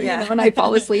ever, Yeah. and I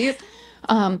fall asleep.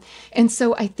 And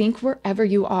so I think wherever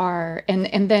you are,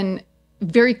 and then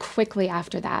very quickly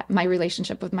after that, my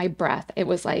relationship with my breath, it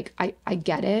was like, I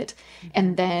get it. Hmm.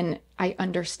 And then I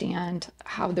understand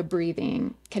how the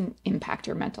breathing can impact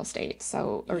your mental state.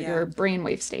 So, or Yeah. your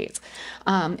brainwave states.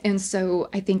 And so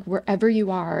I think wherever you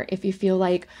are, if you feel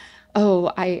like,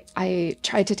 oh, I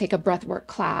tried to take a breathwork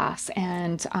class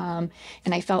and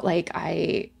I felt like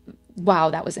wow,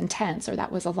 that was intense or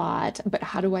that was a lot, but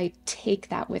how do I take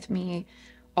that with me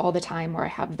all the time where I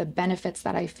have the benefits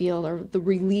that I feel or the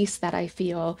release that I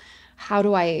feel? How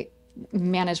do I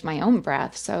manage my own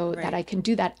breath so that Right. I can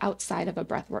do that outside of a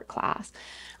breathwork class?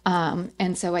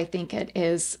 And so I think it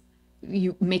is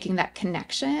you making that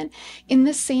connection in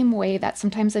the same way that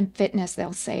sometimes in fitness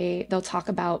they'll talk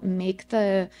about make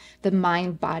the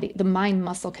mind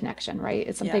muscle connection, right?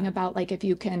 It's Yeah. something about like if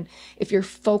you're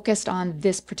focused on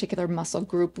this particular muscle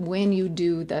group when you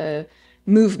do the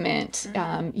movement,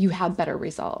 Hmm. you have better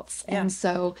results. Yeah. And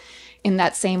so in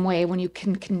that same way, when you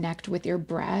can connect with your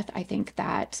breath, I think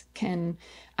that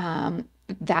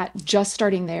just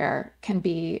starting there can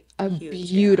be a Huge.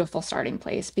 Yeah. beautiful starting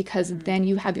place because Hmm. then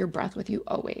you have your breath with you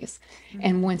always.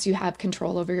 And Hmm. once you have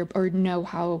control over your or know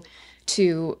how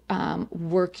to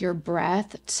work your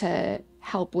breath to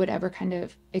help whatever kind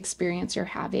of experience you're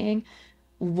having,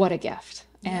 what a gift.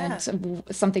 And Yeah.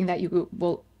 something that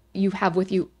you have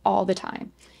with you all the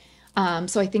time.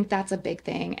 So I think that's a big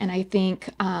thing. And I think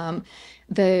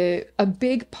the a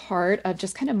big part of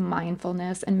just kind of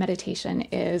mindfulness and meditation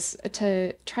is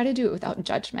to try to do it without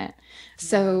judgment. Yeah.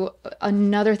 So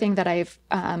another thing that I've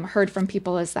heard from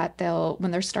people is that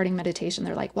when they're starting meditation,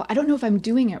 they're like, well, I don't know if I'm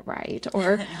doing it right,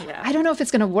 or Yeah. I don't know if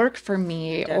it's going to work for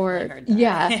me, Definitely or heard that.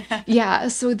 yeah, Yeah. yeah.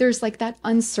 So there's like that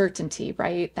uncertainty,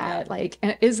 right? Yeah. That like,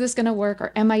 is this going to work,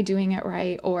 or am I doing it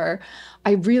right? Or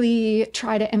I really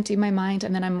try to empty my mind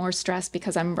and then I'm more stressed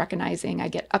because I'm recognizing I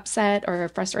get upset or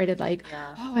frustrated, like,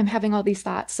 Yeah. oh, I'm having all these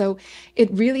thoughts. So it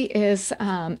really is,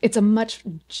 it's a much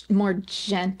more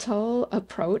gentle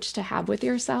approach to have with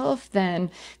yourself than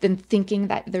thinking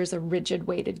that there's a rigid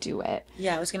way to do it.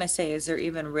 Yeah. I was gonna say, is there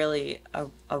even really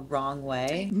a wrong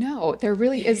way? No, there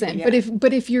really isn't. But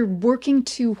Yeah. if you're working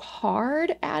too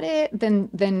hard at it, then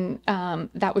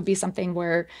that would be something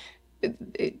where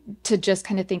to just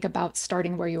kind of think about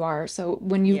starting where you are. So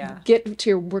when you Yeah. get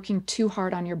to working too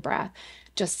hard on your breath,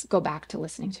 just go back to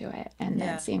listening to it and then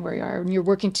Yeah. seeing where you are. When you're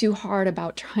working too hard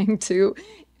about trying to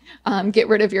get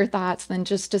rid of your thoughts, then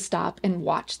just to stop and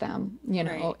watch them.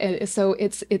 Right. So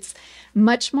it's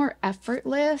much more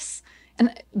effortless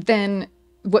and than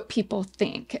what people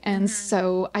think. And Hmm.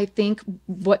 so I think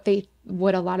what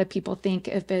a lot of people think,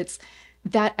 if it's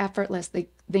that effortless,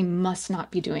 they must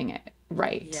not be doing it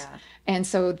right. Yeah. And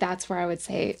so that's where I would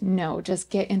say, no, just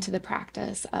get into the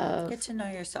practice Get of to know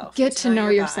yourself. Get get to to know know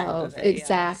your vibe of yourself. it. Yes.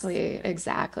 Exactly,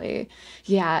 exactly.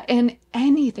 Yeah, and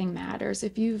anything matters.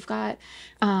 If you've got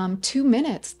 2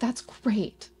 minutes, that's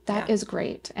great. That Yeah. is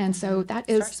great. And Hmm. so that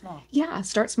Start is, small. yeah,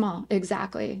 start small.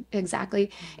 Exactly,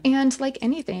 exactly. Hmm. And like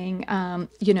anything,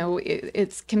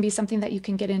 it's can be something that you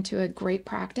can get into a great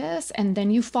practice and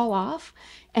then you fall off.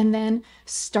 And then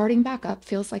starting back up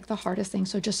feels like the hardest thing.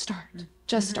 So just start.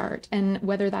 Just Hmm. start. And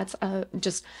whether that's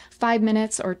just 5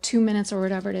 minutes or 2 minutes or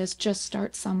whatever it is, just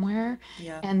start somewhere.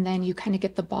 Yeah. And then you kind of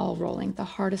get the ball rolling. The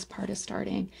hardest part is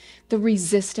starting. The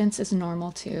resistance is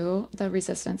normal too. The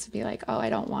resistance to be like, oh, I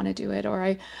don't want to do it. Or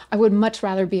I would much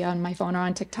rather be on my phone or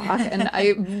on TikTok. And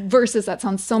versus that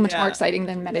sounds so much more Yeah. exciting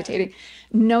than Yeah. meditating.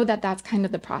 Know that that's kind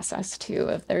of the process too.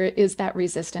 If there is that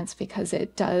resistance, because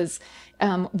it does,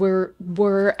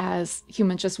 we're as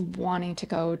humans just wanting to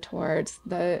go towards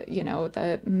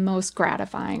the most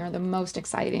gratifying or the most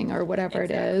exciting or whatever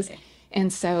it is. Exactly.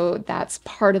 And so that's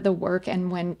part of the work.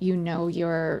 And when you know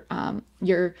you're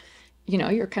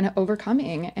you're kind of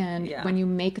overcoming. And Yeah. when you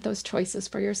make those choices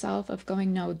for yourself of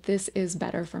going, no, this is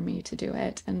better for me to do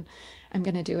it, and I'm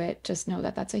going to do it, just know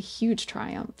that that's a huge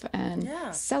triumph, and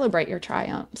Yeah. celebrate your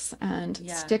triumphs and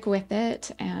Yeah. stick with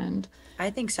it. And I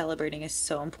think celebrating is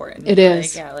so it important. Like,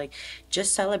 is. yeah, like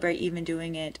just celebrate even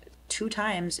doing it 2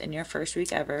 times in your first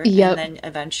week ever, and Yep, then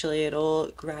eventually it'll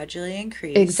gradually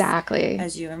increase exactly.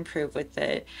 as you improve with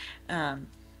it. Um,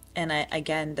 and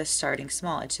again, the starting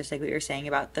small. It's just like what you were saying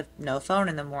about the no phone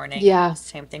in the morning. Yeah,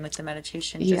 Same thing with the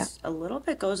meditation. yeah, Just a little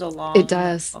bit goes it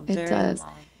does. a It very does.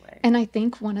 long way. And I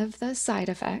think one of the side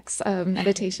effects of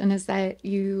meditation is that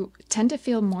you tend to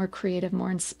feel more creative, more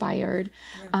inspired.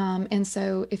 Yeah. And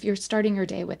so if you're starting your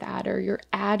day with that, or you're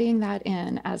adding that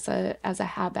in as a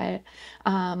habit,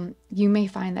 you may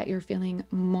find that you're feeling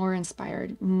more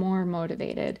inspired, more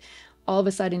motivated. All of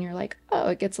a sudden you're like, oh,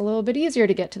 it gets a little bit easier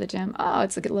to get to the gym. Oh,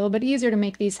 it's a little bit easier to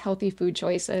make these healthy food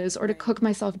choices, or to Right. cook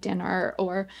myself dinner,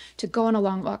 or to go on a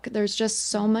long walk. There's just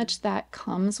so Hmm. much that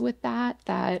comes with that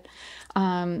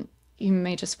you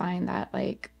may just find that,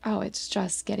 like, oh, it's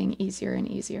just getting easier and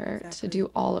easier to Exactly.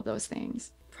 do all of those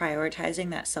things.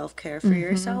 Prioritizing that self-care for Hmm.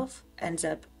 yourself ends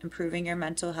up improving your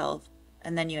mental health,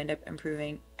 and then you end up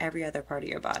improving every other part of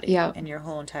your body Yep. and your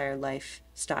whole entire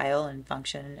lifestyle and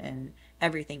function and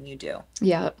everything you do,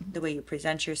 Yep. the way you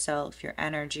present yourself, your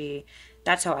energy.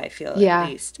 That's how I feel, at Yeah.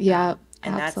 least. Yeah.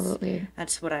 And Absolutely.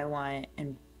 that's what I want,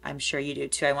 and I'm sure you do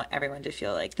too. I want everyone to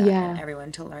feel like that and Yeah.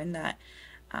 everyone to learn that,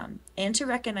 and to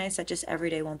recognize that just every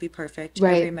day won't be perfect,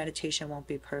 every Right. meditation won't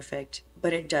be perfect,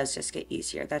 but it does just get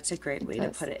easier. That's a great It way to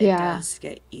does. put it. It Yeah. does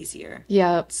get easier.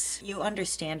 Yep. You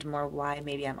understand more why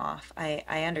maybe I'm off.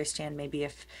 I understand maybe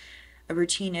if a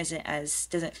routine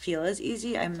doesn't feel as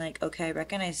easy, I'm like, okay, I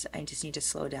recognize I just need to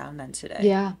slow down then today.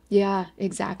 Yeah. Yeah.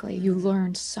 Exactly. You Hmm.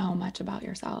 learn so much about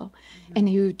yourself, Hmm. and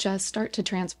you just start to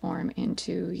transform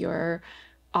into your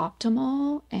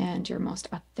optimal and your most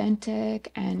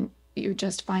authentic, and you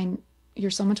just find you're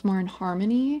so much more in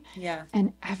harmony, Yeah.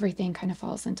 and everything kind of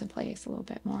falls into place a little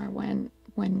bit more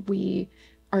when we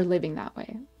are living that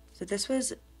way. So this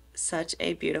was such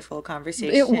a beautiful It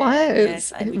conversation.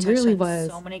 Yes, was. It we touched really on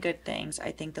so was. many good things.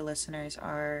 I think the listeners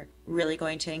are really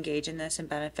going to engage in this and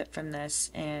benefit from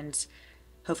this and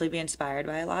hopefully be inspired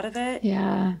by a lot of it. Yeah,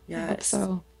 I hope Yes.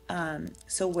 so.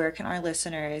 So where can our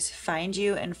listeners find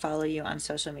you and follow you on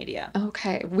social media?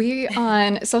 Okay, we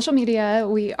on social media,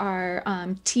 we are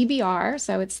TBR,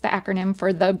 so it's the acronym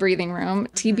for the breathing room,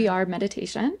 Hmm. TBR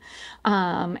meditation.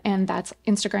 And that's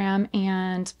Instagram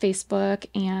and Facebook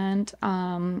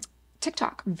and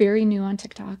TikTok, very new on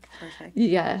TikTok. Perfect.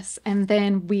 Yes. And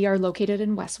then we are located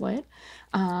in Westwood.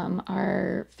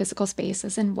 Our physical space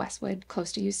is in Westwood,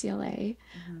 close to UCLA.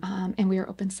 Hmm. And we are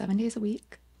open 7 days a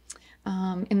week.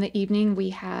 In the evening, we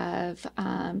have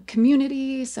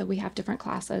community. So we have different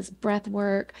classes, breath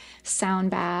work,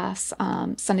 sound baths.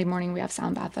 Sunday morning, we have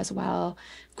sound bath as well,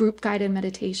 group guided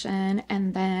meditation.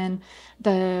 And then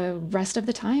the rest of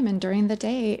the time and during the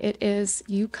day, it is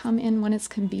you come in when it's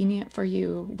convenient for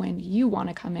you, when you want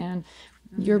to come in.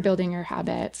 You're Hmm. building your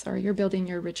habits, or you're building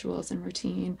your rituals and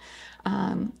routine.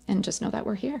 And just know that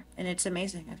we're here. And it's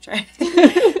amazing. I've tried.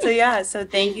 So yeah, so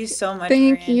thank you so much,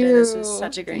 Thank Miranda. This was you.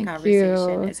 such a great Thank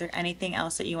conversation. you. Is there anything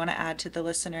else that you want to add to the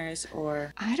listeners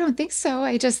or I don't think so.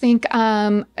 I just think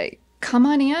come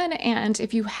on in, and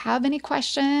if you have any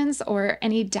questions or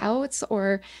any doubts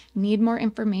or need more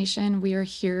information, we are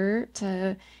here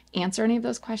to answer any of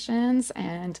those questions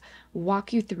and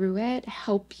walk you through it,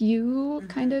 help you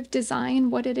kind Mhm. of design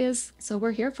what it is. So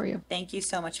we're here for you. Thank you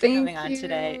so much for coming Thank on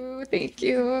today. you. Thank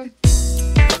you.